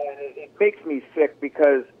 You know, and it makes me sick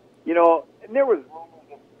because, you know, and there was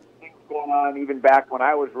rumors of things going on even back when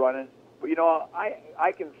I was running. But, you know,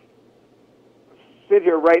 I can sit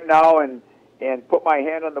here right now and put my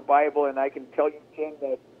hand on the Bible, and I can tell you, Tim,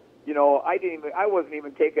 that, you know, I wasn't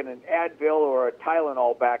even taking an Advil or a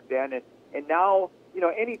Tylenol back then, and now, you know,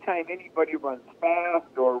 anytime anybody runs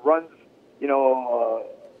fast or runs, you know,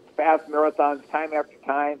 fast marathons time after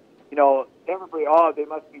time, you know, everybody, they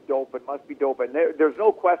must be doping, there's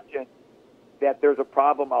no question that there's a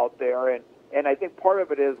problem out there, and I think part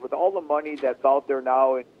of it is with all the money that's out there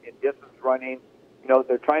now in distance running, you know,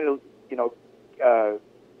 they're trying to, you know,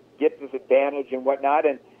 get this advantage and whatnot,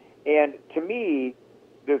 and to me,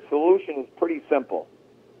 the solution is pretty simple.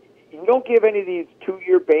 You don't give any of these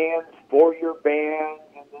 2-year bans, 4-year bans,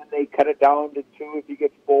 and then they cut it down to 2 if you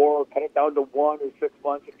get 4, or cut it down to 1 or 6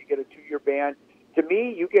 months if you get a 2-year ban. To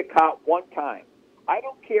me, you get caught one time. I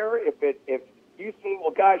don't care if you say,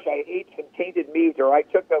 well, gosh, I ate some tainted meat, or I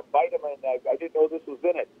took a vitamin, I didn't know this was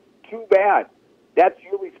in it. Too bad. That's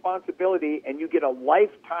your responsibility, and you get a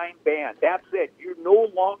lifetime ban. That's it. You no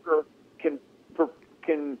longer can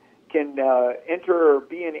enter or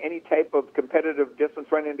be in any type of competitive distance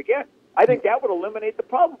running again. I think that would eliminate the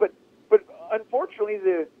problem. But unfortunately,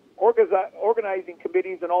 the organizing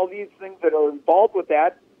committees and all these things that are involved with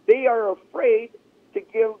that, they are afraid to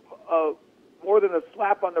give more than a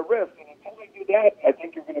slap on the wrist. And until they do that, I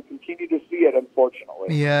think you're going to continue to see it,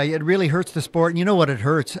 unfortunately. Yeah, it really hurts the sport. And you know what it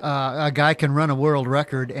hurts? A guy can run a world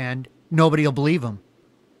record and nobody will believe him.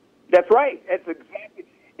 That's right. That's exactly.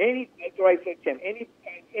 That's what I said, Tim.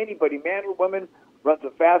 Anybody, man or woman, runs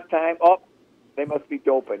a fast time, they must be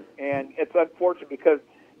doping. And it's unfortunate because,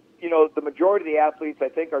 you know, the majority of the athletes, I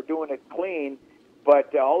think, are doing it clean,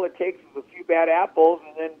 but all it takes is a few bad apples,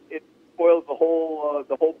 and then it spoils the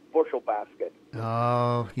whole bushel basket.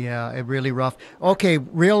 Oh, yeah, it really rough. Okay,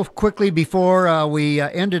 real quickly before we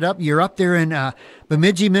end it up, you're up there in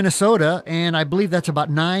Bemidji, Minnesota, and I believe that's about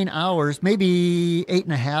 9 hours, maybe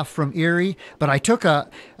 8.5 from Erie. But I took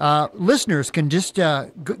listeners can just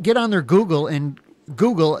get on their Google and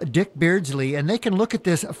Google Dick Beardsley, and they can look at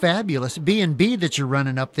this fabulous B&B that you're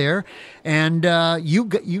running up there. And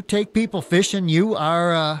you take people fishing. You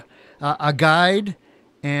are a guide.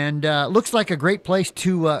 And looks like a great place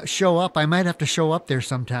to show up. I might have to show up there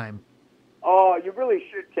sometime. Oh, you really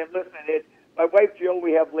should, Tim. Listen, my wife Jill,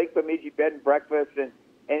 we have Lake Bemidji Bed and Breakfast, and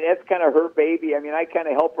that's kind of her baby. I mean, I kind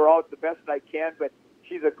of help her out the best I can, but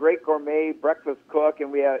she's a great gourmet breakfast cook,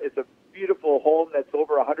 and it's a beautiful home that's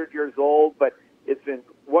over 100 years old, but it's been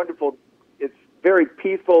wonderful. It's very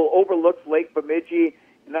peaceful, overlooks Lake Bemidji,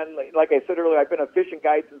 and then, like I said earlier, I've been a fishing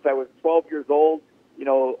guide since I was 12 years old. You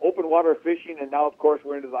know, open water fishing, and now, of course,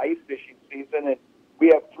 we're into the ice fishing season, and we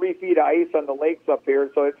have 3 feet of ice on the lakes up here,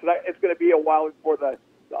 so it's going to be a while before the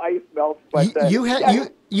ice melts. But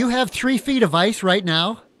you have 3 feet of ice right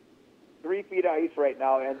now? 3 feet of ice right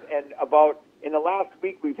now, and about in the last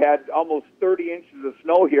week we've had almost 30 inches of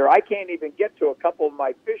snow here. I can't even get to a couple of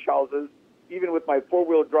my fish houses, even with my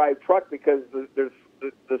 4-wheel drive truck, because there's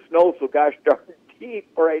the snow so gosh darn deep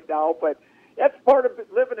right now. But that's part of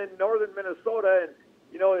living in northern Minnesota, and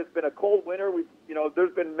you know, it's been a cold winter.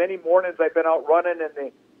 There's been many mornings I've been out running,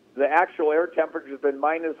 and the actual air temperature has been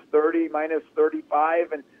minus 30, minus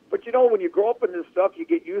 35. But you know, when you grow up in this stuff, you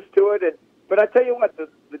get used to it. But I tell you what,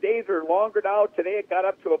 the days are longer now. Today it got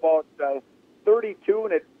up to about 32,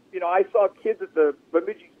 and I saw kids at the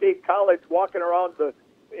Bemidji State College walking around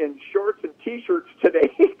in shorts and T-shirts today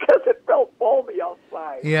because it felt balmy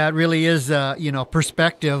outside. Yeah, it really is.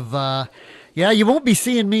 Perspective. Yeah, you won't be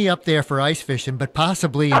seeing me up there for ice fishing, but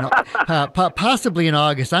possibly possibly in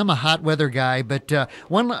August. I'm a hot weather guy. But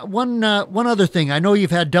one other thing, I know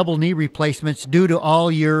you've had double knee replacements due to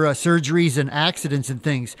all your surgeries and accidents and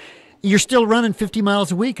things. You're still running 50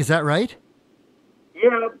 miles a week, is that right?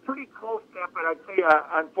 Yeah, pretty close to that. But I tell you,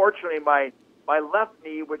 unfortunately, my left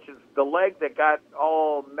knee, which is the leg that got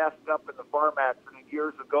all messed up in the farm accident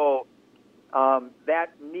years ago. That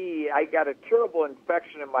knee, I got a terrible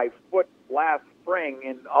infection in my foot last spring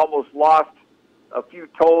and almost lost a few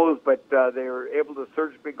toes, but they were able to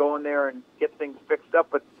surgically go in there and get things fixed up.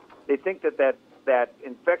 But they think that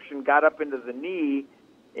infection got up into the knee,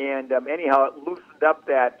 and anyhow, it loosened up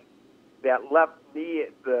that left knee,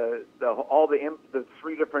 the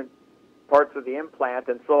 3 different parts of the implant.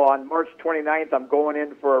 And so on March 29th, I'm going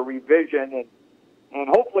in for a revision, and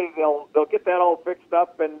hopefully they'll get that all fixed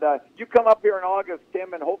up. And you come up here in August,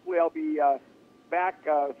 Tim, and hopefully I'll be back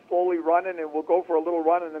slowly running, and we'll go for a little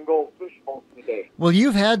run and then go fish most of the day. Well,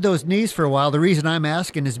 you've had those knees for a while. The reason I'm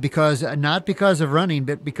asking is because, not because of running,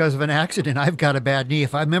 but because of an accident. I've got a bad knee.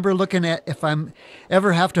 If I'm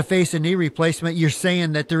ever have to face a knee replacement, you're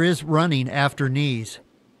saying that there is running after knees.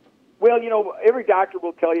 Well, every doctor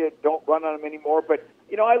will tell you don't run on them anymore, but,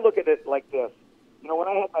 I look at it like this. When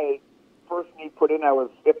I had my first knee put in, I was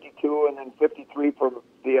 52 and then 53 for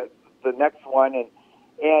the next one,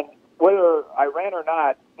 and whether I ran or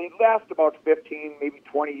not, they last about 15, maybe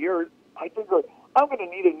 20 years. I figured I'm going to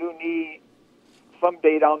need a new knee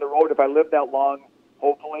someday down the road if I live that long,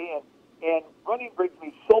 hopefully. And running brings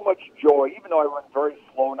me so much joy, even though I run very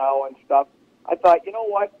slow now and stuff. I thought, you know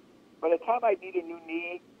what? By the time I need a new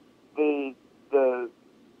knee, the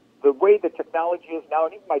way the technology is now,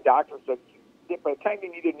 and even my doctor said, by the time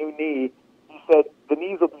you need a new knee, he said the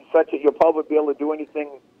knees will be such that you'll probably be able to do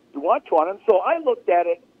anything you want to on them. So I looked at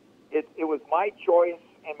it. It was my choice,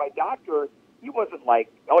 and my doctor, he wasn't like,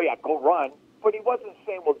 oh, yeah, go run. But he wasn't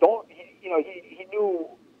saying, well, don't, he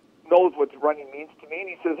knows what running means to me. And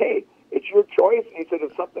he says, hey, it's your choice. And he said,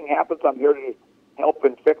 if something happens, I'm here to help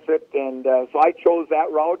and fix it. And so I chose that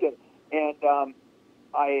route. And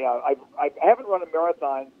I haven't run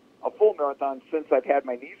a full marathon, since I've had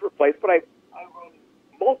my knees replaced. But I run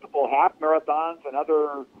multiple half marathons and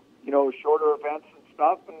other, shorter events and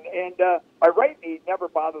stuff. And my right knee never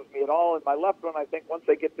bothers me at all. And my left one, I think once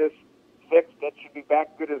I get this fixed, that should be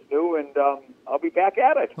back good as new, and I'll be back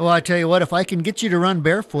at it. Well, I tell you what, if I can get you to run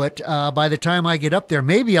barefoot by the time I get up there,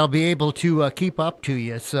 maybe I'll be able to keep up to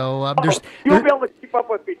you. So you'll be able to keep up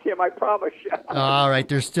with me, Tim, I promise you. All right,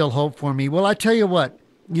 there's still hope for me. Well, I tell you what,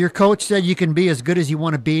 your coach said you can be as good as you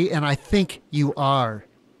want to be, and I think you are.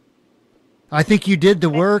 I think you did the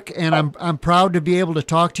work, and I'm proud to be able to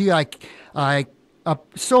talk to you. I'm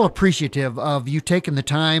so appreciative of you taking the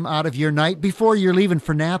time out of your night before you're leaving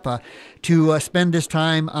for Napa to spend this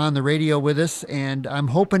time on the radio with us, and I'm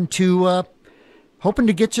hoping to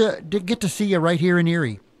get to see you right here in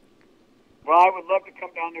Erie. Well, I would love to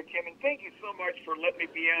come down there, Tim, and thank you so much for letting me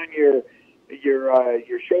be on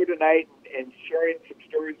your show tonight and sharing some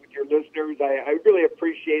stories with your listeners. I really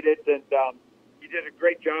appreciate it, and you did a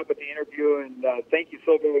great job with the interview, and thank you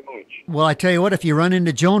so very much. Well, I tell you what, if you run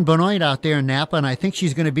into Joan Benoit out there in Napa, and I think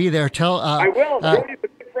she's going to be there, I will. Jody's a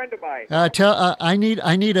good friend of mine.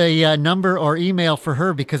 I need a number or email for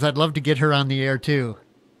her, because I'd love to get her on the air too.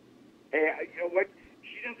 Hey, you know what?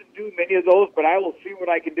 She doesn't do many of those, but I will see what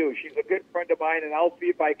I can do. She's a good friend of mine, and I'll see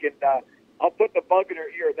if I can. I'll put the bug in her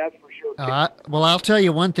ear, that's for sure. Well, I'll tell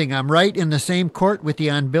you one thing. I'm right in the same court with you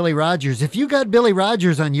on Billy Rogers. If you got Billy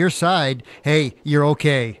Rogers on your side, hey, you're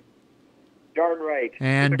okay. Darn right.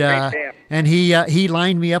 And he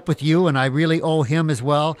lined me up with you, and I really owe him as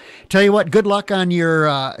well. Tell you what, good luck on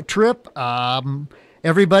your trip.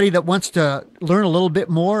 Everybody that wants to learn a little bit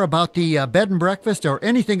more about the bed and breakfast or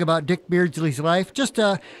anything about Dick Beardsley's life, just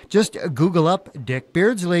Google up Dick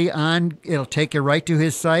Beardsley it'll take you right to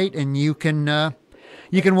his site, and you can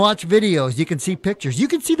watch videos, you can see pictures, you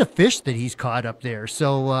can see the fish that he's caught up there.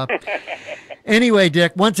 So anyway,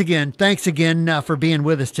 Dick, once again, thanks again for being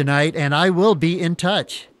with us tonight, and I will be in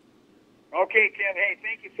touch. Okay, Tim. Hey,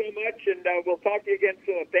 thank you so much, and we'll talk to you again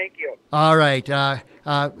soon. Thank you. All right.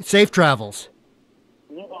 Safe travels.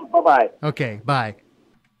 Bye-bye. Okay, bye.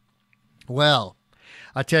 Well,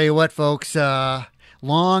 I'll tell you what, folks,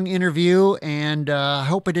 long interview, and I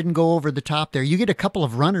hope I didn't go over the top there. You get a couple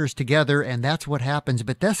of runners together, and that's what happens.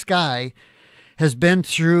 But this guy has been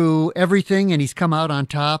through everything, and he's come out on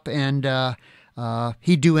top, and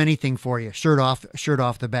he'd do anything for you, shirt off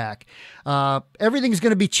the back. Everything's going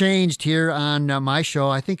to be changed here on my show.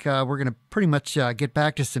 I think we're going to pretty much get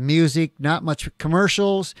back to some music, not much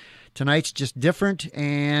commercials. Tonight's just different,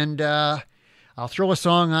 and I'll throw a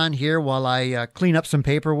song on here while I clean up some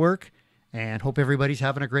paperwork, and hope everybody's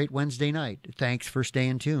having a great Wednesday night. Thanks for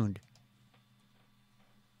staying tuned.